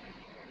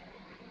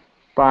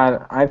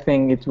 But I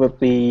think it would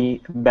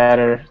be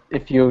better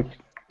if you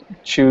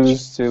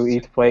choose to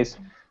eat a place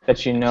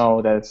that you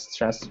know that's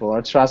trustful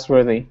or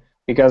trustworthy.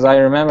 Because I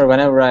remember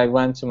whenever I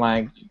went to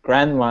my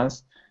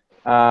grandma's,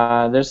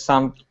 there's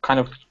some kind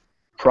of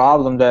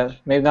problem that,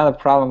 maybe not a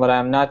problem, but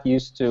I'm not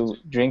used to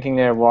drinking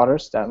their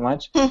waters that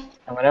much.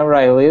 And whenever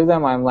I leave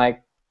them, I'm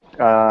like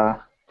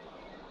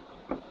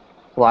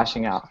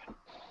washing out.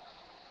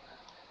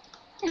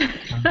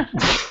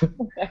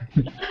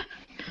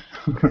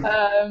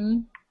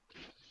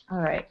 All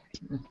right.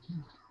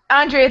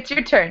 Andrew, it's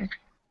your turn.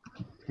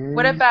 Okay.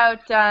 What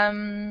about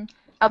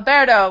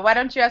Alberto? Why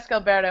don't you ask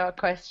Alberto a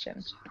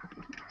question?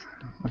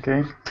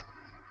 Okay.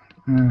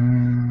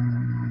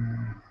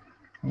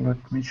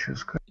 Let me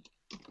choose.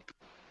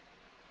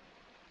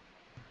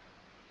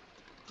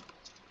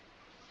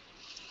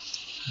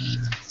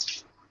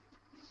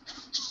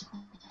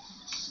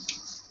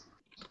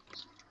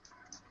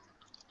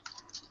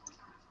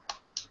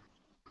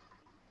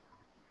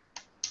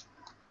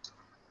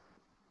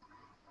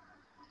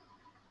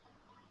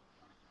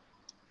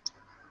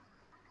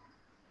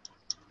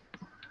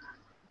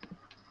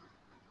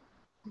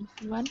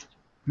 One.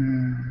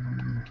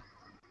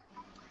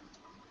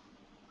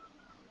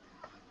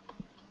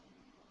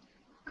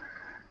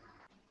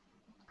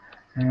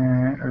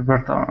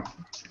 Alberto,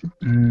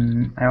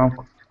 I want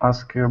to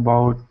ask you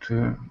about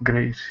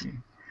Gracie.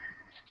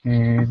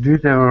 Do you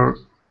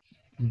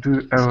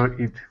ever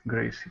eat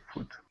Gracie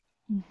food?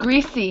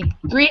 Greasy.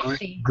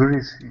 Greasy.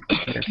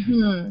 Yes.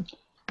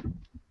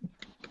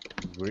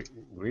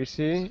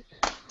 Greasy?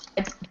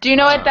 Do you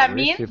know what that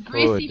means? Greasy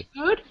Greasy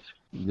food?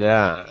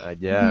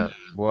 Yeah.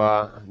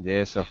 Well,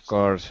 yes, of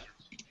course.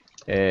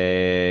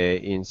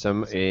 In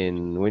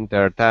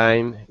winter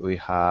time we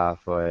have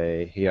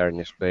here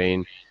in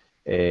Spain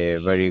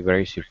very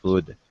greasy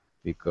food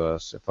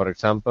because, for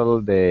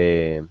example,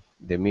 the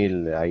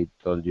meal I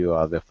told you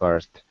at the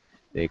first,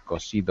 the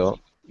cocido,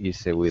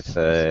 is with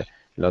a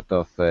lot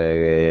of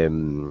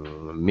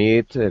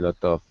meat, a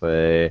lot of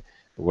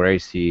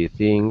greasy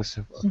things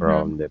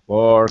from the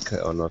pork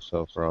and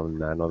also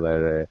from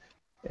another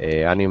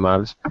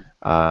animals,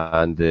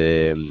 and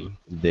the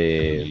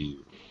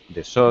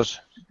sauce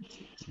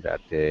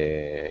that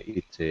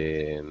it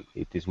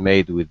is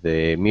made with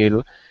the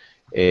meal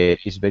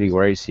is very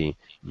greasy.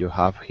 You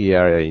have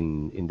here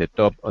in the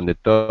top, on the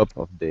top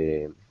of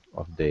the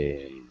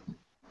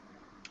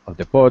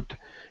pot,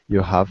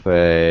 you have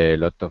a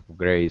lot of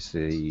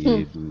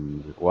greasy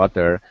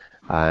water,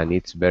 and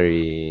it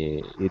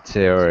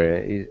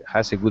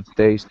has a good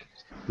taste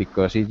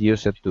because it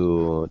used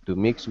to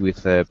mix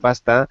with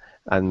pasta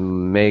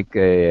and make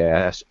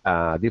a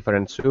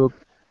different soup.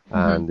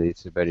 And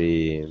it's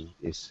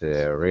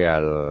a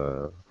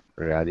real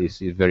Real is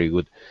very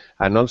good.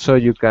 And also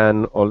you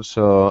can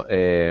also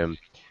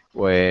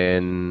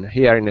when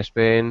here in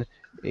Spain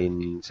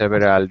in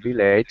several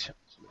village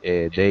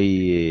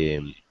they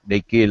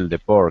kill the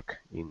pork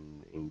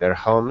in their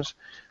homes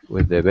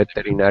with the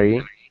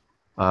veterinary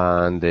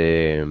and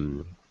the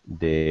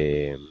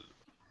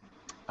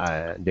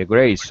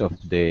grace of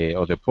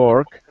the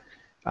pork,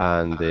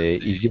 and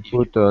if you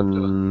put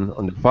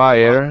on the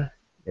fire,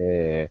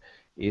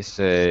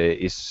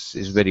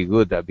 is very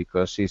good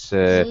because it's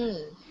I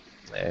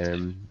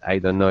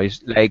don't know,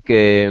 it's like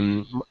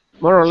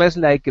more or less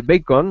like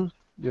bacon,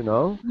 you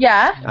know,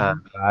 Yeah.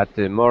 but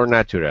more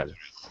natural.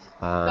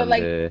 So And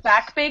like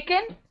back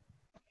bacon?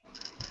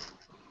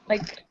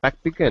 Like back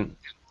bacon,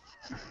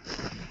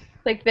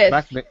 this.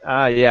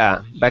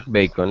 yeah, back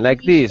bacon, like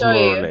Let me this show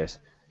more or you. less.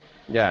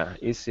 Yeah,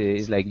 it's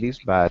like this,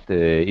 but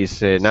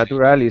it's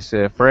natural, it's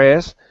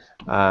fresh,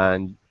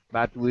 and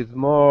but with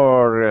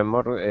more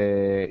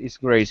it's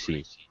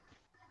grassy.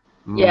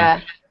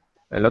 Yeah.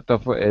 A lot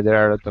of there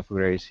are a lot of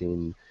grace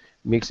in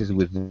mixes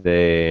with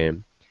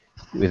the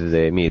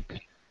meat,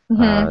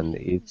 and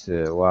it's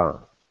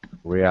wow,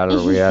 real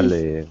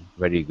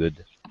very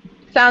good.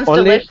 Sounds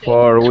Only delicious.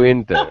 for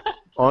winter,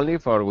 only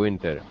for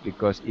winter,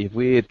 because if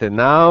we eat it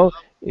now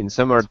in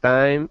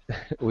summertime,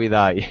 we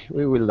die,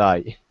 we will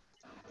die.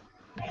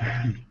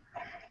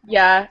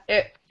 Yeah.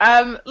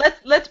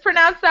 Let's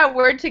pronounce that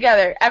word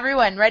together.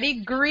 Everyone,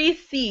 ready?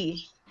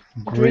 Greasy.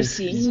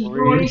 Greasy.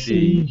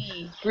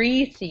 Greasy.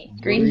 Greasy.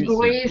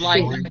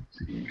 Greasy.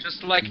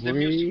 Just like the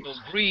musical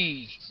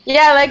Grease.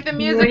 Yeah, like the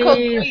musical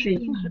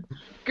Greasy.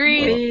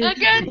 Grease. I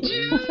got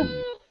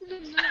you.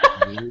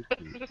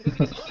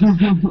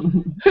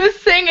 Who's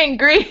singing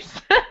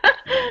Grease?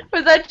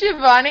 Was that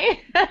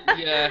Giovanni?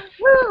 Yeah.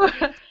 Woo.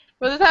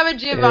 We'll just have a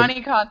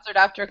Giovanni concert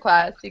after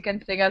class. You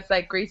can sing us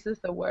like Grease is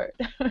the word.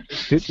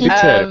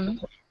 Teacher,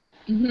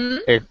 Mhm.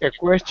 a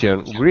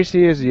question.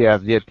 Greasy is the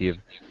adjective,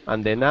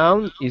 and the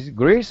noun is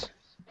grease,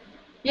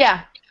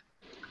 Yeah.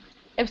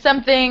 If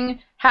something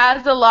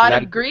has a lot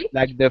of grease,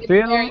 like the it's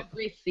very film.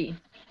 greasy.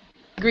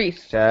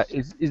 Grease.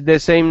 It's the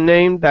same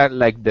name that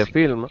like the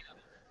film.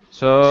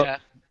 So Yeah.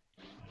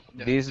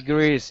 this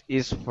grease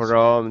is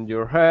from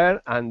your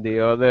hair, and the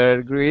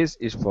other grease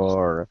is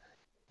for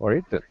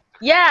it.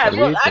 Yeah, For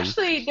well, eating.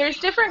 actually, there's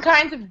different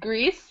kinds of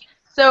grease.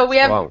 So we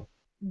have Wow.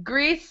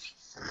 grease,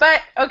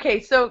 but okay,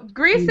 so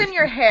grease in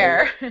your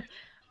hair.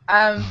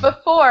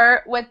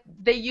 Before, what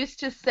they used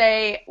to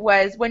say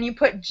was when you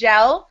put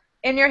gel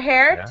in your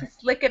hair to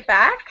slick it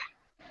back,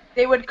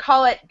 they would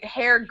call it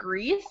hair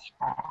grease.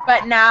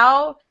 But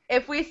now,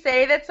 if we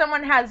say that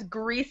someone has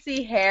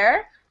greasy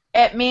hair,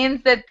 it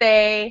means that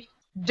they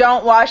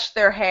don't wash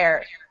their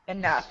hair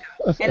enough,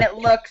 and it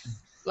looks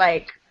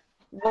like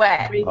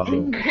wet,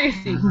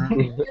 greasy.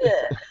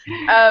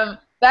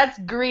 That's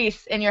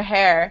grease in your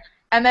hair.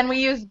 And then we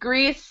use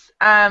grease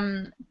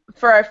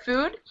for our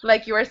food,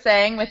 like you were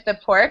saying with the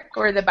pork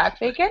or the back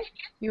bacon.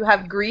 You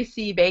have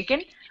greasy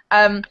bacon.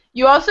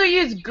 You also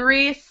use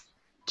grease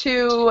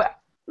to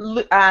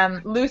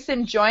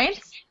loosen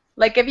joints.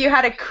 Like if you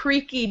had a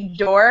creaky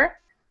door,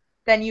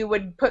 then you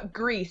would put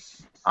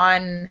grease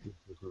on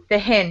the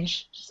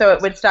hinge so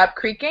it would stop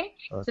creaking.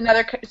 It's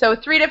another. So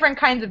 3 different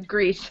kinds of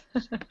grease.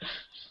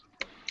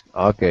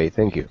 Okay,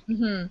 thank you.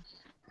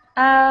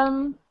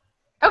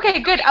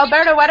 Okay, good.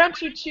 Alberto, why don't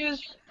you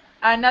choose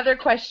another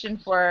question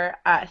for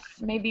us?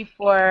 Maybe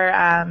for,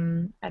 I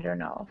don't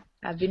know,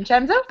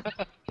 Vincenzo?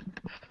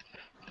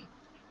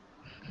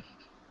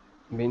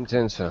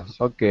 Vincenzo,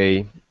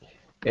 okay.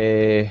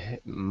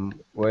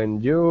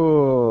 When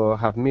you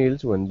have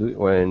meals,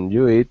 when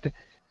you eat,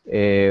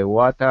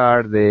 what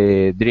are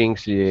the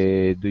drinks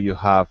do you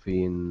have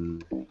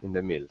in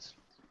the meals?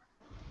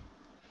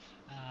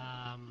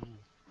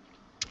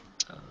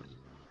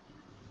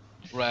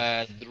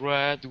 Red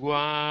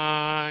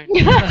wine.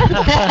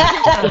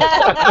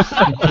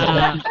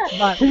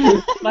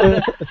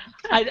 But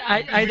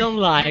I don't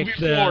like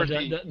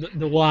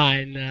the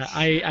wine.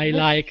 I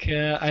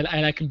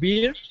like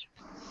beer,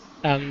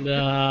 and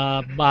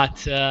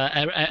but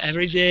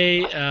every day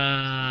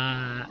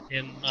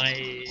in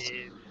my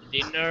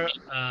dinner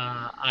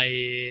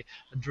I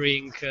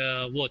drink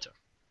water.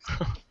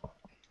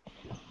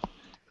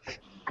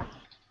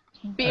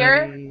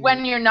 Beer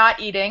when you're not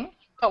eating,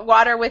 but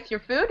water with your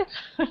food?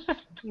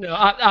 No,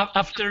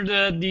 after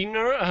the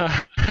dinner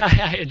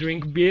I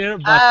drink beer,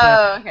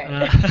 but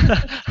okay.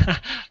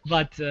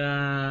 but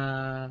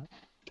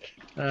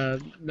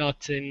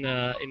not in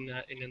a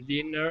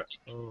dinner.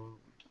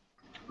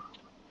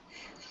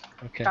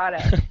 Okay. Got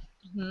it.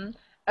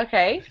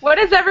 Okay. What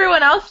does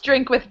everyone else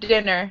drink with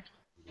dinner?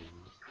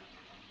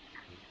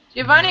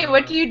 Giovanni,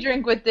 what do you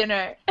drink with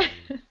dinner?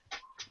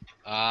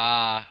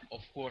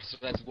 Of course,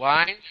 red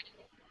wine.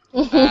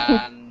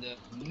 And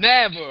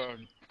never,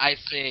 I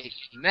say,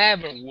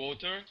 never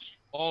water,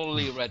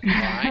 only red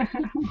wine.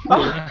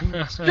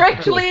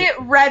 Strictly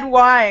red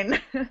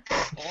wine.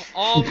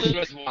 Only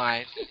red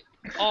wine.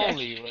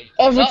 Only red wine.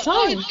 Every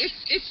time.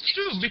 It's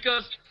true,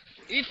 because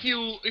if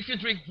you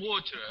drink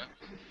water,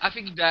 I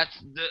think that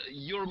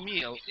your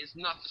meal is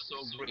not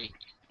so great.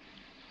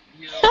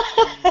 You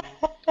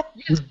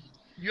yes,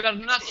 you are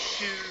not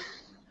to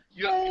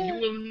you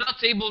will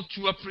not able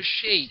to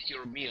appreciate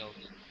your meal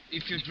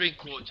if you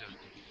drink water.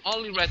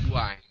 Only red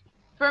wine.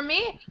 For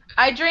me,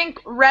 I drink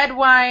red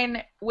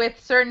wine with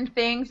certain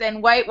things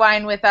and white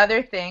wine with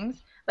other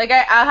things. Like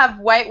I'll have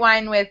white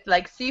wine with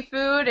like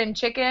seafood and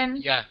chicken,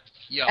 Yeah,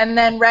 yeah. and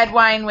then red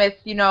wine with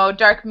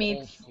dark Of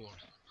meats,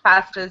 course.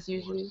 pastas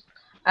usually.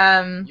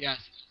 Yes.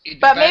 It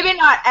But depends. maybe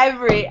not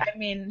every. I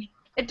mean,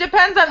 it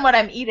depends on what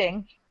I'm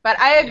eating. But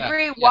I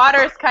agree, yeah.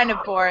 water's kind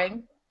of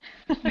boring.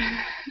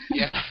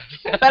 Yeah.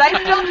 But I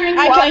still drink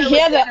I water can hear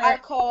with the dinner.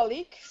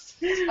 alcoholics.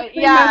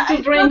 Yeah, like to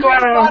I still drink drink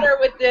water. water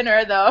with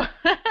dinner though.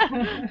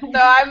 So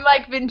I'm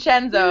like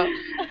Vincenzo.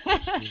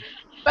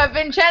 But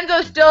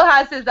Vincenzo still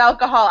has his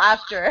alcohol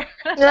after.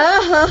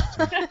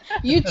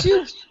 You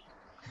too.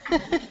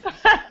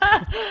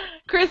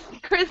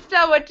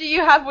 Krista, what do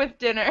you have with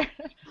dinner?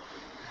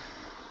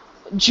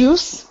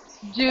 Juice.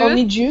 Juice?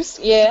 Only juice.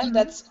 Yeah,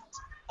 that's.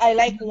 I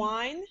like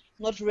wine,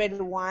 not red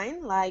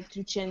wine like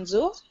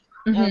Lucenzo.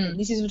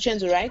 This is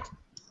Lucenzo, right?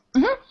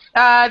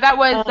 That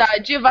was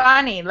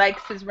Giovanni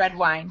likes his red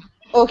wine.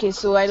 Okay,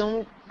 so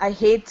I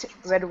hate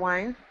red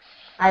wine.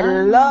 I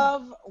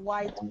love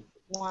white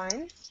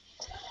wine,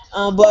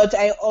 but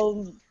I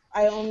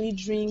only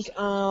drink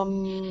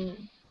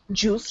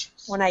juice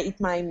when I eat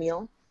my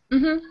meal.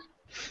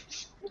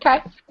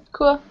 Okay,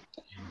 cool.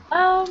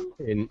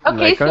 In Okay,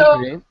 my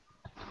country,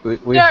 we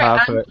Sorry,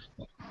 have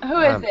who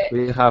is it?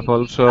 we have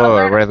also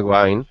Alberto. red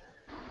wine,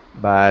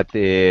 but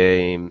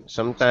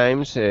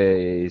sometimes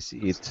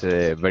it's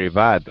very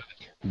bad.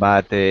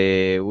 But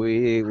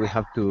we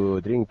have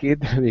to drink it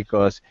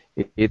because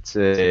it's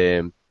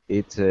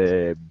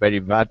very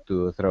bad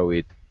to throw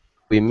it.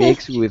 We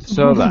mix with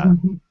soda,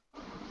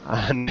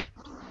 and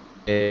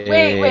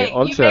Wait,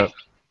 also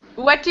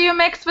what do you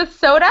mix with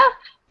soda?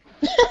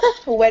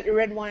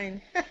 Red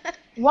wine.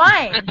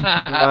 Wine.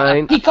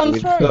 wine He with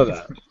confirmed.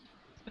 soda.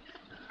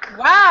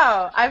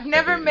 Wow, I've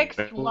never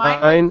mixed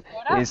wine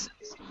with soda.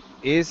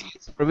 is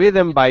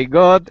forbidden by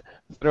God.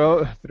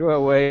 Throw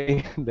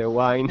away the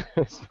wine.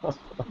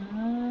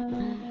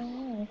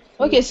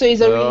 Okay, so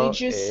it's a So,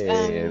 religious.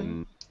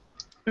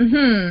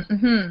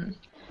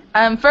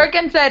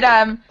 Furkan said,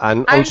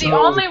 and I'm also, the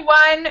only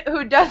one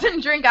who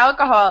doesn't drink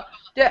alcohol.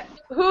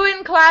 Who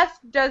in class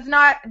does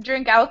not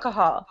drink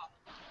alcohol?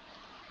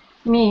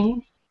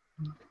 Me,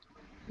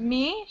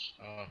 Me?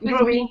 Who's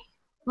Ruby. me?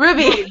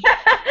 Ruby.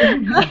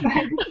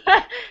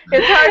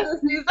 It's hard to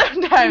see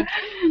sometimes.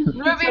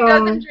 Ruby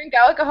doesn't drink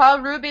alcohol.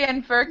 Ruby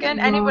and Furkan.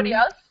 Anybody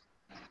else?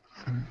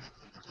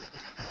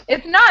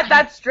 It's not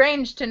that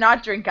strange to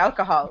not drink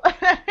alcohol.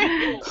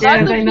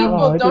 Lots of I know.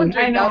 people don't I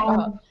drink know.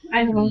 alcohol.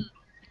 I know.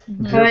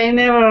 But I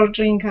never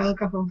drink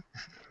alcohol.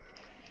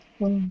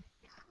 So,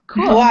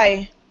 Cool.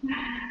 Why?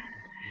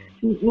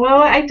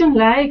 well, I don't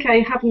like.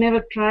 I have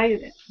never tried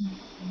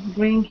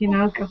drinking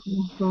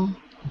alcohol. So.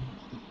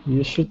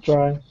 You should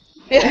try.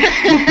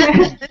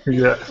 Yeah.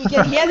 You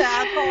can hear the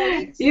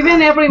alcoholics.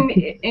 Even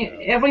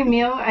every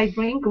meal I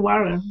drink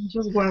water,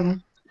 just water.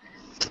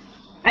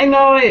 I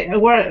know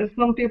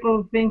some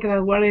people think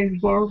that water is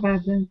bored,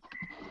 but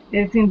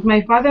since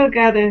my father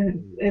got a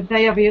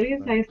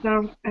diabetes, I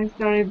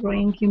started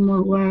drinking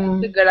more water.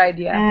 It's a good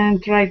idea.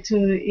 And try to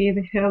eat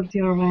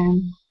healthier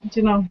and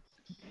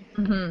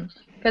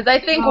Because I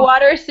think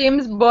water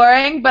seems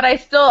boring, but I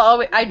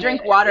still I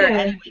drink water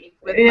anyway.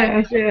 With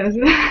yes.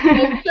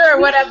 Sure,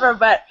 whatever,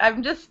 but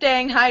I'm just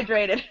staying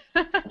hydrated.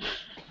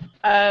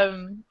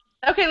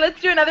 Okay,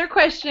 let's do another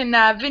question.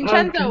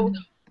 Vincenzo,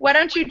 why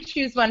don't you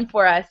choose one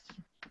for us?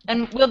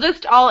 And we'll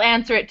just all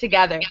answer it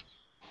together.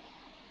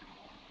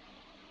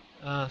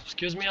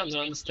 Excuse me, I don't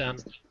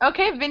understand.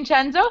 Okay,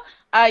 Vincenzo,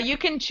 you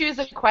can choose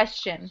a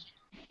question.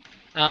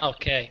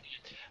 Okay.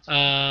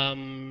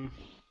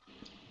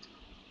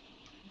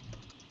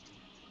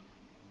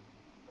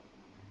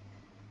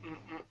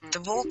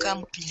 Two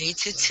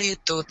completely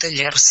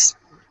toddlers.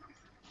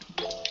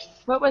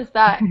 What was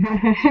that?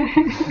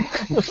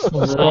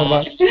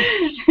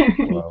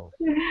 Wow.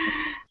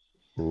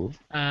 Who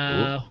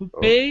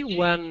pay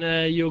when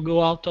you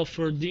go out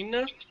for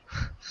dinner?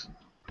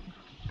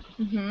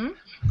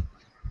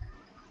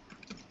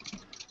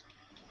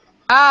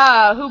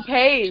 Who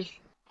pays?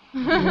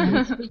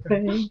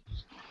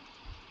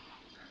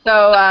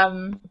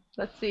 So,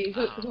 let's see,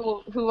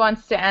 who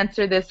wants to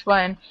answer this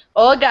one?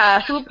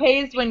 Olga, who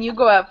pays when you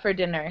go out for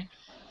dinner?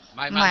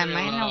 My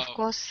man, of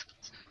course.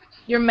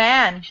 Your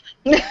man.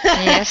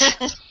 Yes.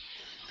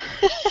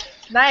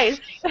 Nice.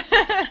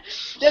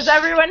 Does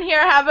everyone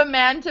here have a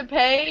man to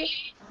pay?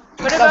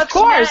 What about Of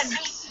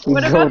course. the men?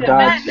 What about the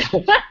men?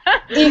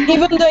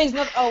 Even though it's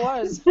not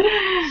ours.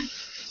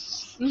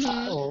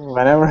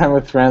 Whenever I'm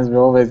with friends, we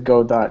always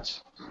go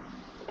Dutch.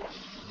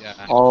 Yeah.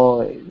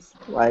 Always.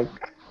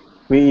 Like,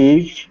 we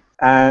eat,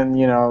 and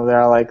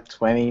there are like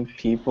 20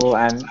 people,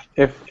 and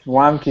if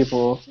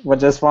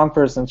just one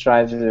person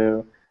tries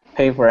to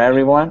pay for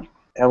everyone,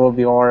 it will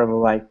be horrible,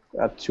 like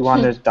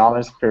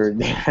 $200 per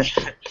dinner.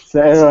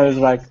 So everyone is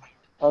like,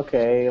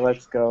 okay,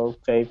 let's go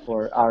pay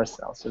for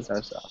ourselves, just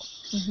ourselves.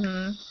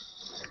 Mhm.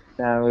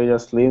 And we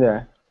just leave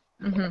there.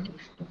 Mhm.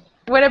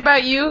 What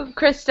about you,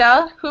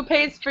 Christelle? Who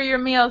pays for your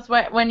meals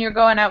when you're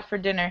going out for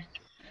dinner?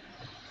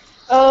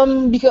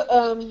 Because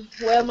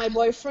well, my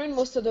boyfriend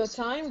most of the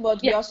time,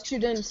 but we are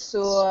students,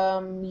 so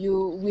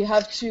we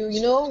have to,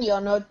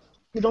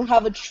 we don't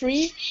have a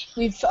tree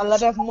with a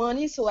lot of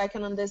money, so I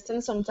can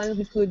understand sometimes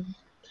we could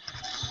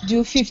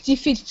do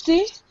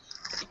 50-50.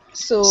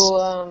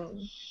 So,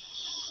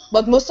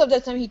 but most of the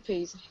time he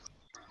pays.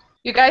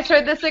 You guys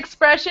heard this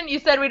expression? You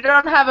said we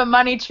don't have a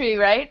money tree,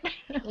 right?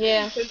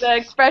 Yeah. The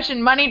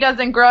expression, money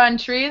doesn't grow on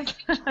trees.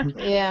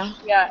 Yeah.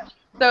 Yeah.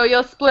 So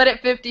you'll split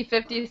it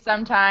 50-50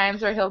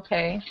 sometimes, or he'll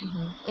pay.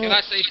 Can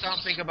I say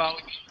something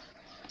about?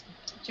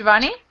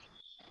 Giovanni?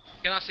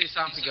 Can I say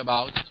something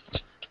about?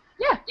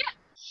 Yeah.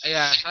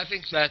 Yes, I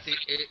think that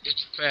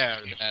it's fair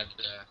that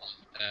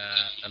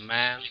a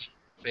man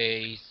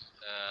pays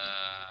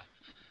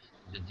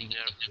the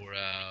dinner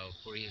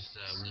for his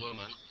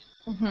woman.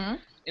 Mhm.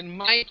 In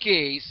my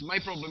case, my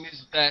problem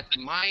is that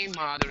my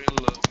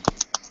mother-in-law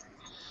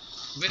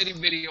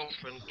very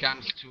often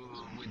comes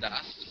with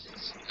us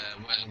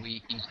when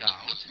we eat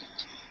out,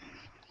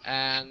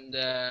 and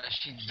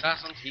she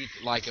doesn't eat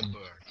like a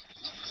bird.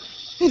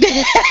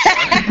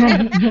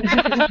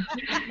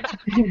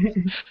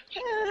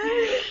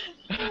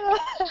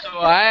 So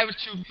I have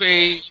to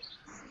pay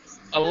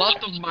a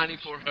lot of money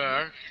for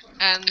her,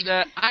 and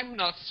I'm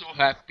not so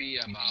happy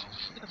about.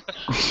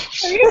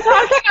 Are you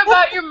talking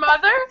about your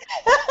mother?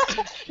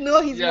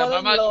 No, his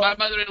mother-in-law. My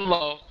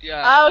mother-in-law.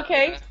 Yeah. Oh,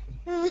 okay.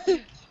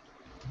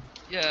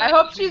 Yeah. I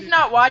hope she's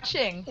not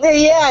watching.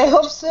 Yeah, I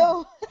hope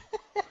so.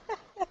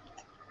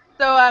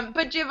 So,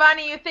 but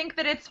Giovanni, you think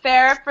that it's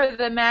fair for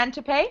the man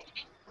to pay?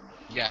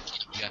 Yes,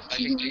 I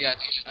think yes.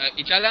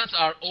 Italians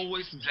are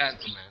always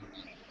gentlemen,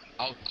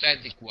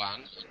 authentic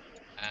ones,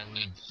 and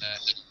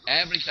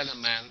every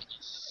Italian man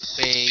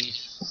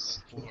pays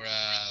for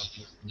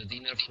the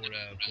dinner for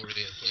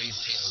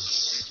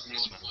his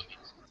woman.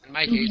 In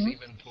my case,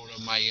 even for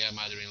my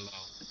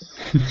mother-in-law.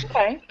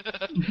 Okay.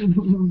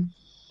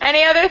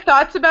 Any other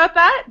thoughts about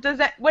that?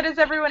 What does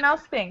everyone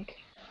else think?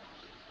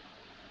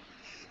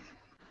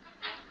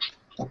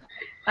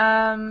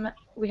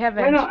 We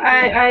haven't. Well,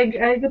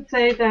 I could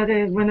say that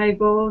when I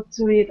go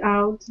to eat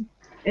out,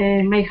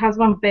 my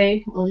husband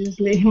pay.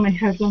 Obviously, my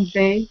husband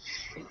pay,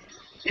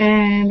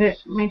 and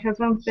my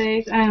husband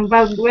pays. And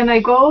but when I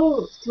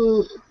go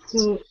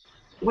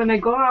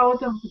out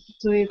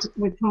to eat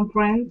with some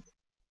friends,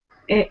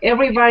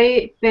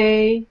 everybody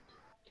pay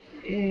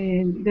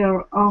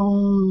their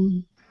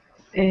own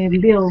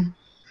bill.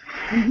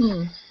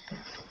 Mhm.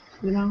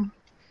 You know.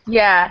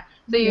 Yeah.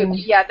 So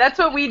yeah, that's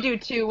what we do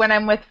too. When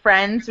I'm with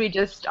friends, we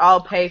just all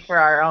pay for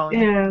our own.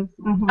 Yes.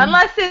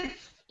 Unless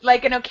it's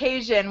like an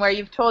occasion where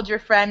you've told your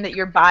friend that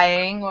you're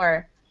buying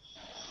or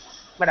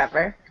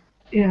whatever.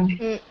 Yeah.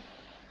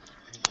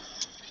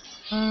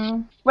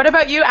 What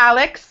about you,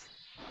 Alex?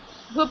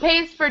 Who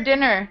pays for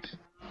dinner?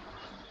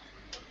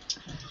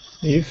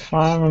 If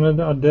I'm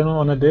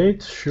on a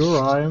date,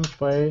 sure, I am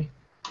pay.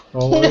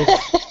 Always.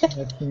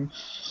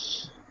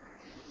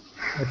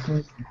 I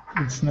think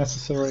it's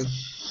necessary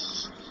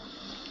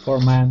for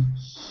man.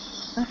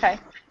 Okay.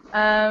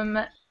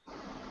 Andrew,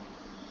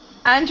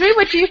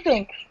 what do you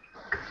think?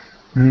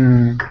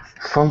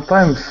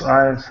 Sometimes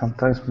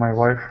my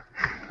wife.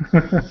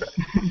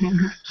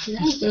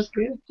 Yeah, that's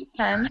good.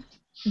 Depends.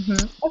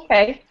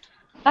 Okay.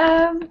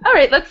 All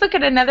right. Let's look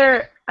at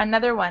another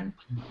one.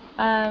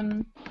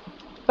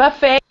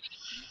 Buffet.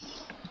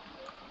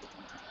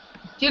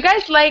 Do you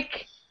guys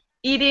like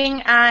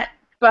eating at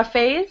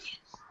buffets?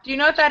 Do you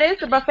know what that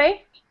is? A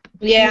buffet?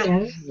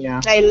 Yeah.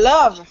 Yeah. I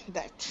love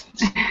that.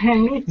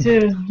 Me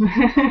too.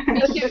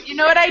 You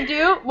know what I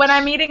do when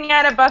I'm eating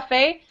at a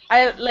buffet?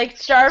 I like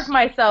starve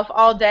myself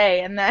all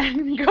day and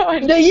then go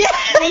and eat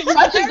as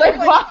much as I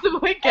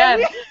possibly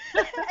can.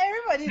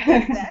 Everybody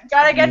does that.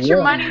 Gotta get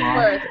your money's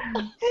worth.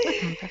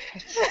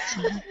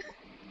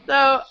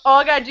 So,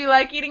 Olga, do you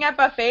like eating at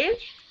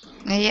buffets?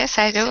 Yes,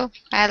 I do.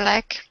 I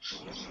like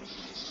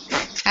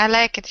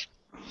it.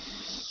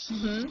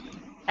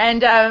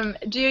 And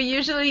do you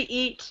usually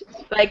eat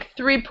like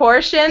 3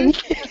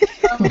 portions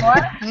or more?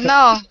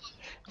 No.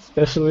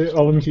 Especially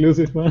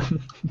all-inclusive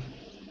one.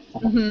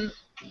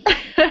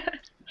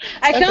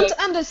 I can't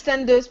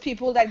understand those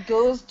people that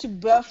goes to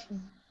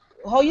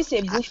how you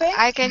say buffet?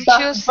 I can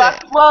choose.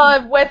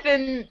 Well,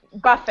 within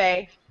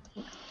buffet.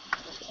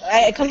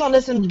 I can't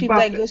understand people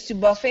that goes to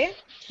buffet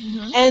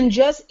and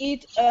just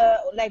eat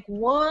like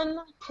one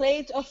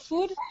plate of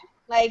food,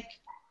 like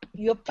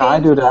you're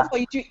paying for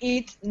you to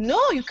eat. No,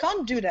 you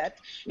can't do that.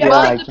 You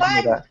have to take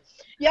time.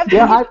 You have to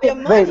give your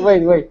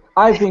money. Wait.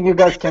 I think you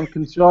guys can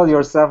control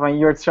yourself and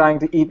you're trying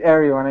to eat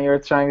everyone and you're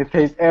trying to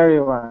taste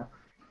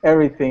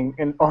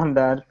everything on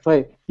that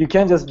plate. You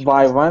can't just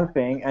buy one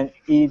thing and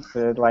eat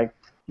it. Like,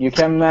 you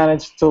can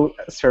manage to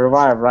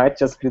survive, right?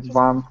 Just with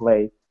one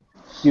plate.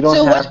 You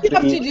don't have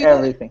to eat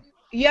everything.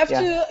 You have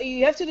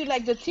Yeah. to do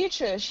like the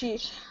teacher.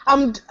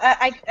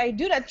 I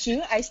do that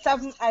too.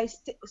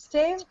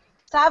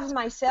 Starve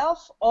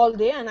myself all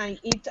day, and I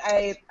eat.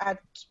 At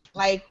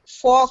like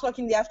 4 o'clock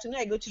in the afternoon,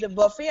 I go to the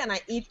buffet and I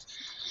eat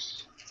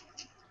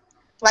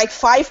like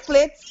 5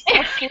 plates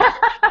of food.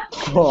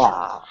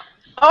 Wow.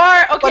 Or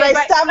okay, But I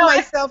but starve no,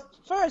 myself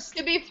first.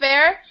 to be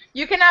fair,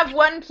 you can have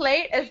one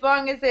plate as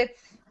long as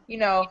it's, you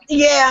know,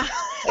 Yeah.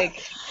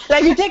 like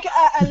Like you take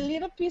a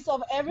little piece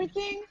of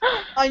everything,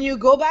 and you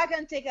go back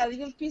and take a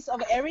little piece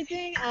of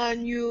everything,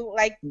 and you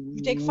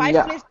take 5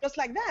 Yeah. plates just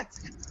like that.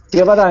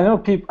 Yeah, but I know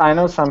people. I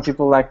know some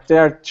people like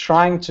they're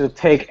trying to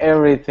take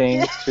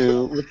everything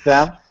with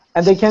them,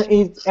 and they can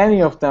eat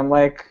any of them.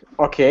 Like,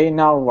 okay,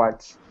 now what?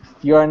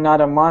 You are not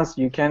a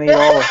monster. You can eat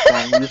all of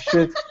them. You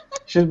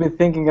should be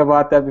thinking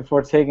about that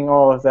before taking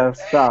all of that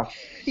stuff.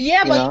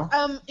 Yeah, You but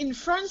know? in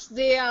France,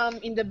 they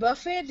in the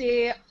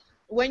buffet,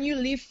 when you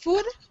leave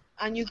food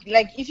and you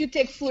if you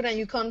take food and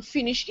you can't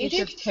finish you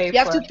eating, just pay you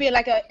have for to it. pay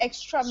like a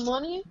extra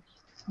money.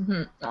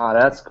 Oh,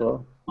 that's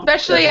cool.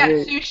 Especially at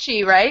That's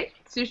sushi, right?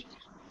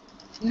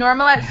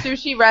 Normal at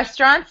sushi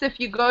restaurants, if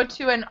you go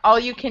to an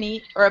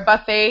all-you-can-eat or a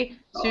buffet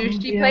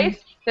sushi Yeah. place,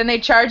 then they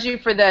charge you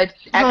for the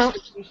extra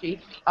sushi.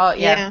 Oh,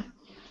 yeah.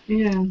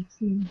 Yeah.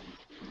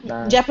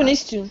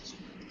 Japanese too.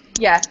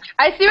 Yeah.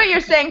 I see what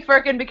you're saying,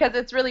 Firkin, because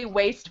it's really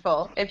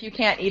wasteful if you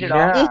can't eat it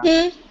all.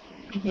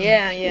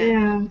 Yeah.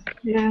 Yeah.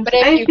 Yeah. But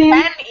if you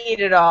can eat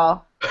it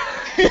all.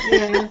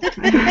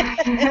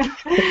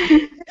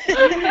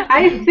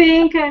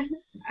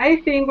 I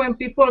think when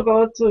people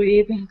go to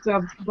eat to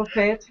a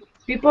buffet,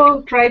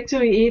 people try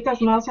to eat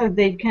as much as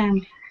they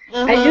can.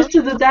 I used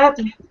to do that.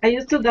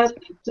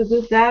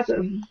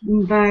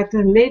 But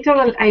later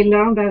I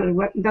learned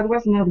that that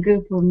was not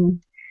good for me.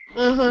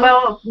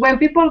 Well, when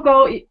people go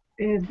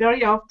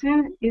very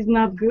often, it's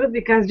not good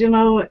because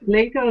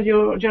later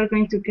you're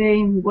going to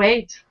gain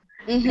weight.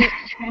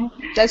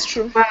 That's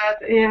true. But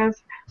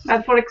yes,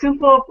 but for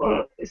example,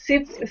 for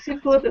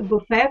seafood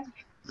buffet,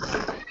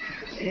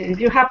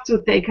 you have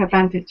to take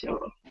advantage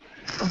of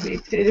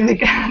it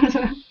because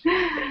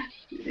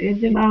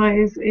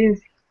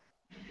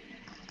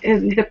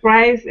the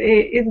price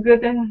is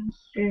good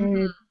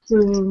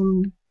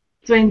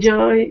to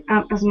enjoy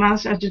as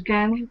much as you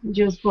can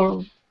just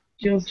for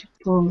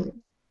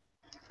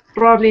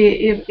probably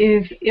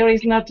if it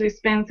is not too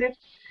expensive,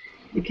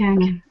 you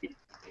can.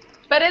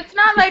 But it's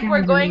not like we're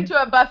enjoy going it.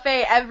 to a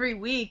buffet every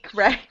week,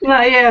 right? No,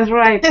 yes,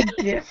 right.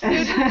 Yeah.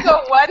 You just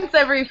go once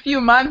every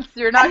few months.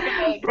 You're not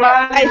going to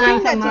Probably I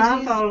think once a that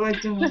month this is- or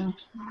once a month.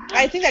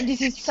 I think that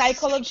this is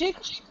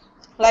psychological.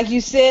 Like you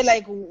say,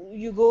 like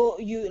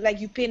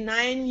you pay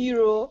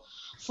 €9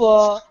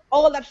 for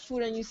all that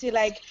food, and you say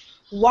like,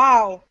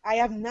 wow, I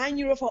have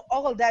 €9 for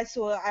all that,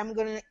 so I'm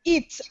gonna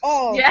eat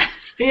all. Yeah.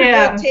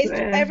 Yeah. Taste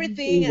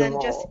everything Eat them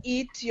and just all.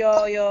 eat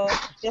your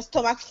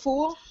stomach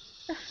full.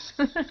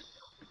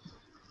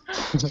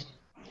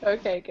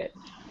 Okay, good.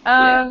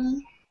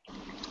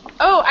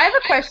 Oh, I have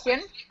a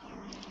question.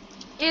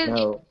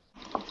 No.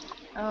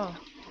 Oh.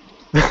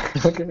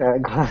 Okay,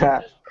 go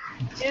ahead.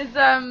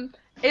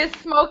 Is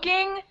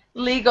smoking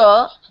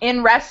legal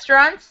in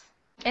restaurants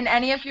in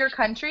any of your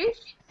countries?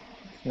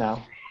 No.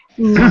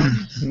 No.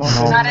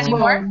 Not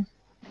anymore?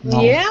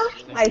 No. Yeah,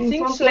 I In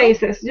think some so.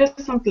 places, just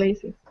some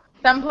places.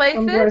 Some places?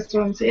 Some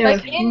restaurants, yes.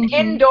 Like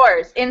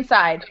indoors,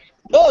 inside?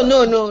 Oh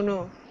no.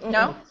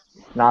 No?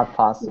 Not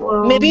possible.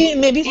 Well,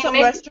 Maybe some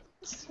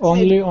restaurants.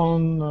 Only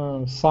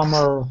on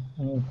summer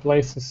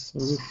places.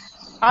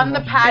 On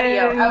the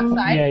patio,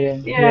 outside? Yeah.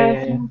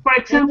 Yes. For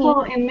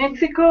example, in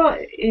Mexico,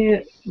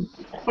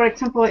 for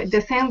example,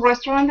 the same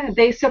restaurant,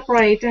 they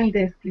separate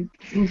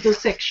into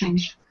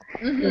sections.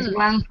 There's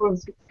one for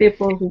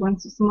people who want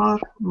to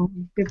smoke,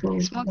 people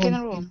who Smoking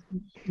don't.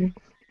 room.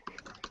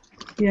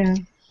 Yeah.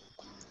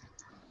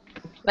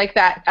 Like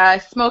that,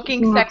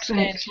 smoking section.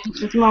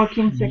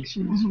 Smoking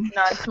section.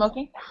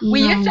 Non-smoking? We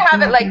used to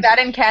have it like that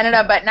in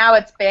Canada, but now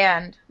it's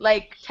banned.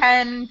 Like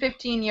 10,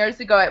 15 years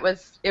ago, it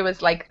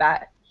was like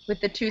that with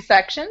the 2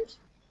 sections.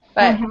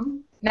 But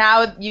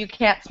now you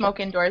can't smoke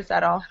indoors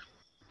at all.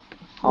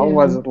 How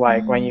was it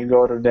like when you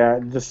go to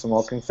the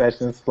smoking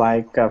sessions,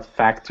 like a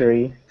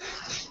factory?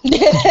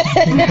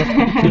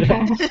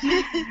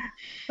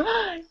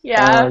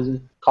 Yeah.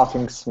 Just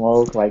coughing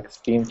smoke like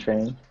steam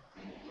train.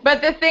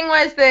 But the thing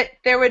was that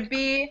there would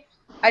be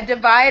a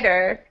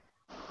divider,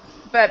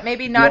 but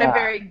maybe not a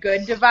very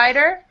good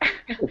divider.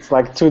 It's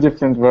like 2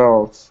 different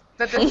worlds.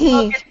 But the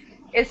smoke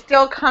is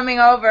still coming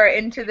over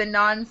into the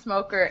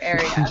non-smoker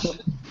area.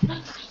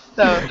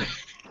 So,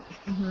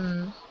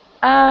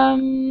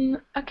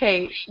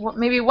 okay, well,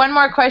 maybe one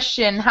more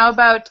question. How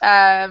about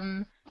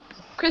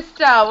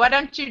Christelle? Why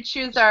don't you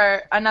choose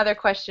another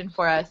question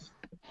for us?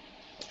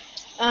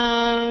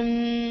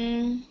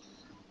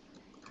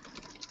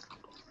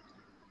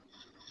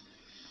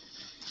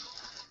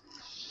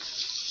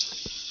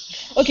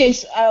 Okay,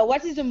 so,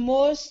 what is the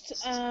most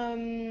I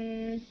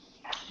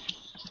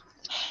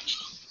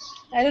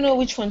don't know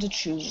which one to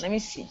choose. Let me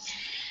see.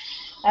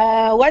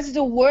 What's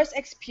the worst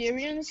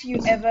experience you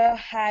ever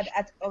had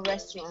at a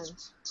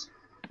restaurant?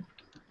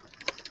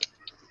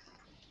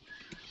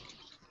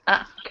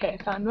 Okay,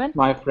 found one.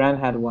 My friend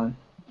had one.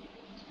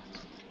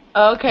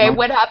 Okay,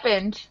 what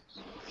happened?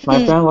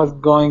 My friend was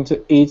going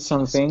to eat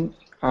something,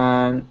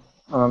 and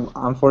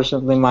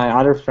unfortunately, my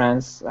other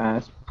friends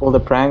pulled a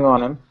prank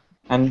on him,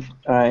 and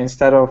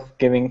instead of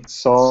giving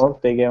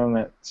salt, they gave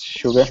him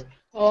sugar.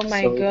 Oh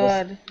my So he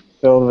just god.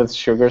 filled with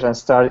sugars and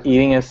started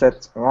eating and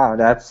said, "Wow,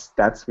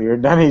 that's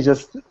weird." Then he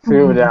just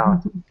threw it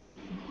down,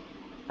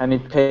 and he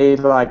paid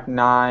like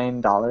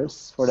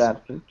 $9 for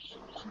that food.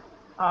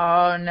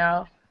 Oh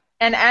no.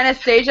 And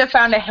Anastasia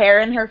found a hair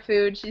in her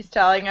food. She's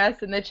telling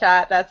us in the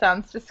chat. That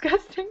sounds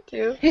disgusting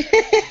too.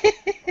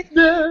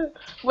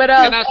 What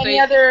else?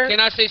 Can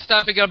I say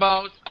something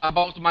about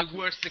my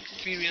worst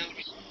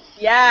experience?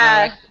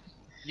 Yeah.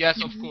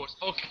 Yes, of course.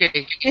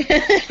 Okay.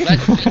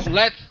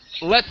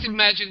 let's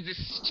imagine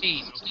this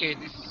scene. Okay,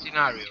 this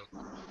scenario.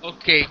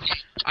 Okay,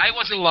 I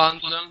was in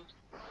London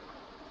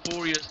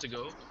 4 years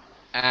ago,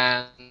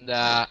 and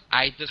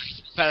I was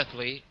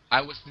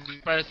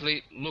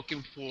desperately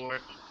looking for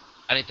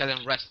an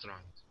Italian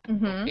restaurant.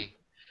 Mm-hmm. Okay,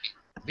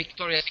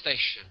 Victoria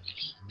Station.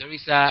 There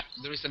is an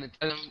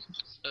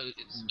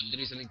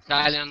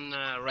Italian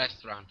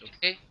restaurant.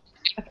 Okay.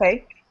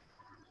 Okay.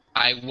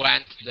 I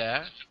went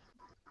there,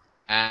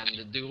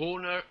 and the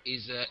owner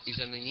is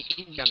an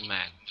Indian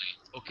man.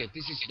 Okay,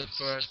 this is the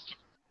first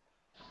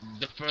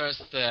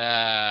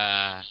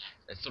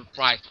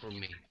surprise for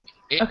me.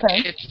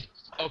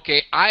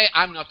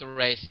 I'm not a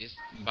racist,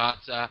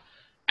 but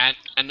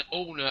an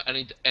owner, an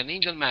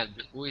Indian man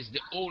who is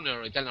the owner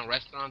of Italian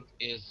restaurant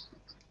is.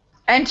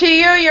 And to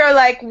you, you're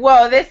like,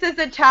 whoa, this is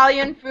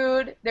Italian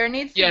food. There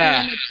needs to be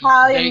an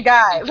Italian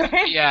guy,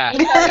 right? Yeah.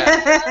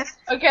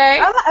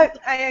 Okay.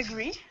 I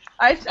agree.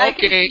 I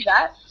can see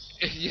that.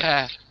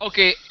 Yeah.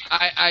 Okay.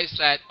 I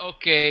said,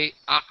 okay,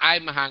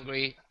 I'm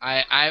hungry.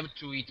 I have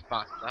to eat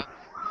pasta.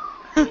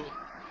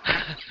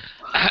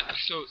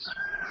 So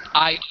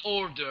I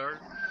ordered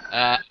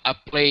a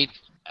plate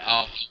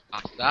of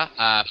pasta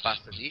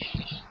dish,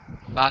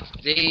 but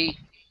they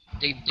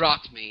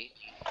brought me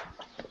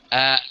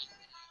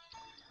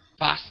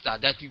pasta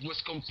that it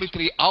was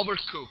completely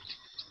overcooked,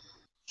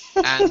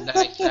 and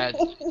I said,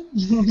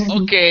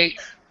 okay,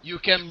 you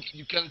can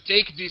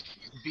take this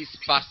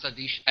pasta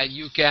dish and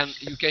you can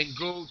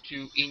go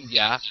to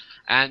India,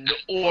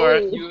 or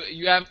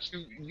you have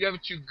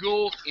to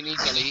go in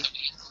Italy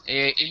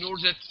in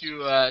order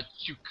to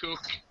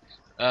cook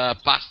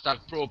pasta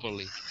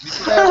properly,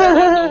 because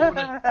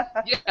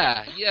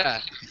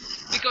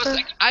because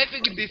I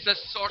think this is a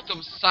sort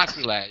of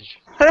sacrilege.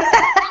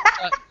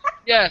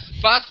 Yes,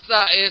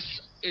 pasta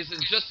is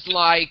just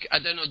like, I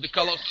don't know, the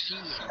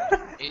Colosseum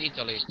in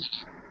Italy.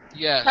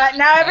 Yes.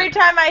 Now every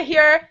time I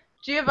hear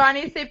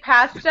Giovanni say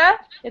pasta,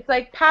 it's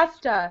like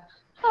pasta.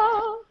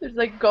 Oh, there's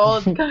like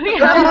gold coming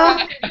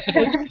out.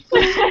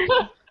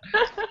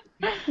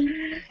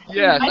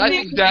 Yes, I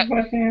think that.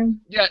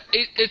 Yeah,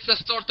 it's a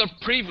sort of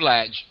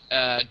privilege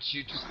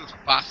to cook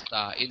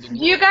pasta in the world.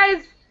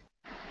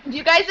 Do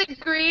you guys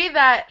agree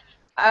that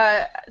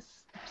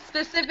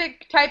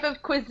specific type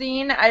of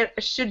cuisine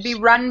should be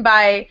run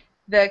by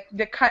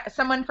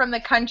someone from the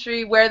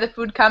country where the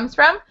food comes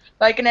from?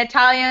 Like an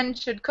Italian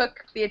should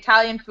cook the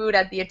Italian food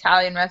at the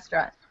Italian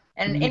restaurant,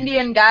 and an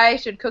Indian guy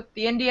should cook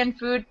the Indian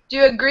food. Do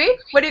you agree?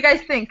 What do you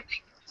guys think?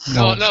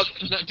 No,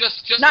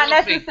 just not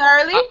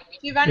necessarily.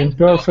 Giovanni? In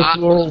perfect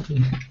world.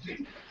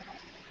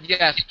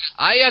 Yes,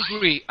 I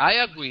agree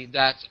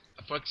that,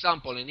 for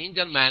example, an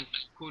Indian man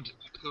could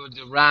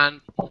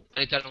run an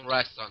Italian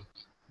restaurant,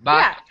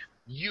 but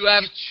you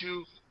have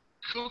to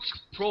cook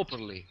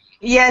properly.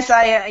 Yes,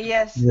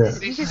 yes.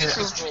 This is the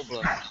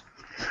problem.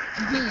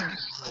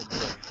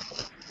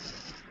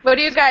 What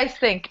do you guys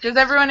think? Does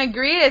everyone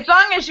agree? As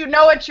long as you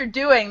know what you're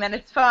doing, then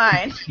it's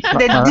fine.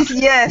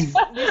 Yes.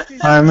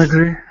 I'm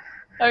agree.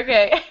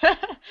 Okay.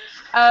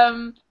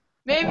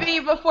 Maybe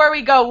before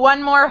we go,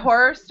 one more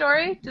horror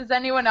story. Does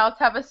anyone else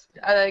have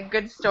a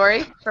good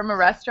story from a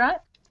restaurant?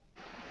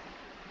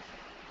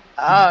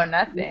 Oh,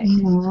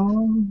 nothing.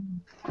 No.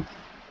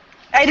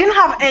 I didn't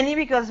have any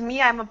because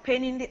I'm a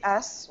pain in the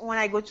ass when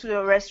I go to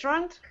a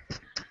restaurant.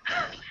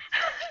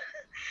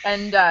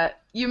 And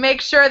you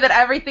make sure that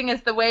everything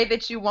is the way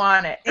that you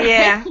want it.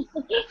 Yeah.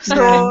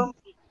 So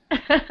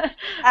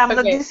I'm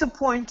not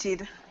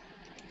disappointed.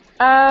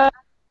 I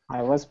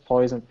was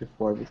poisoned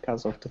before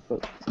because of the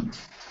food.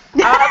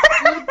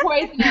 Food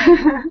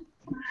poisoning.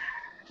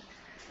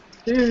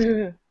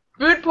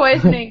 Food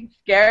poisoning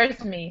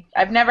scares me.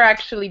 I've never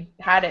actually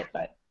had it,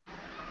 but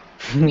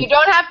you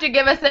don't have to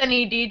give us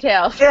any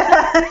details.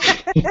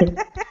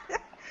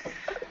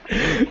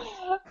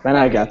 When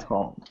I got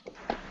home.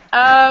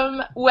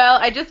 Well,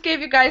 I just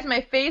gave you guys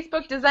my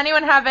Facebook. Does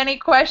anyone have any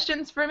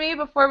questions for me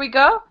before we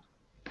go?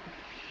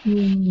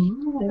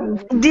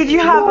 Did you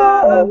have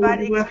a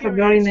bad experience? A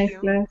very nice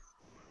class.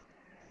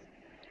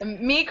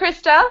 Me,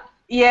 Christelle?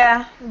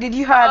 Yeah. Did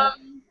you have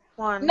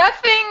one?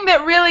 Nothing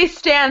that really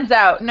stands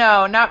out.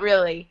 No, not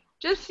really.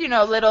 Just,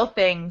 little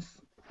things.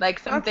 Like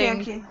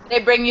something, okay.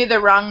 they bring you the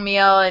wrong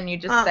meal and you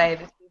just say,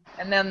 this is,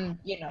 and then,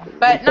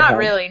 but not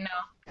really, no.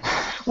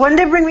 When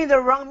they bring me the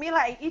wrong meal,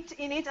 I eat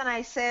in it and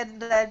I said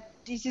that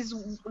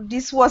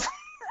this was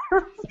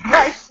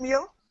right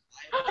meal.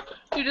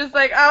 You're just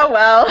like, oh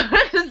well,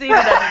 just eat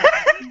it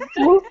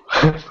anyway.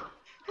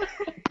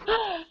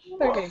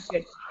 Okay,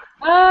 good.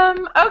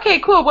 Okay,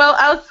 cool.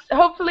 Well,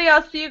 hopefully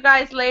I'll see you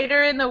guys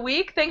later in the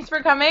week. Thanks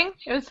for coming.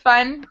 It was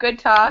fun. Good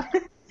talk.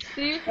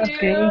 See you soon.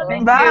 Okay,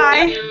 thank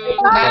Bye. you.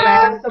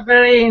 Bye. It was a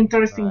very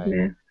interesting Bye.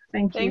 day.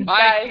 Thank you. Thanks,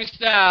 Bye, guys.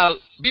 Crystal.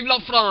 Vive la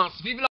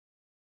France. Vive la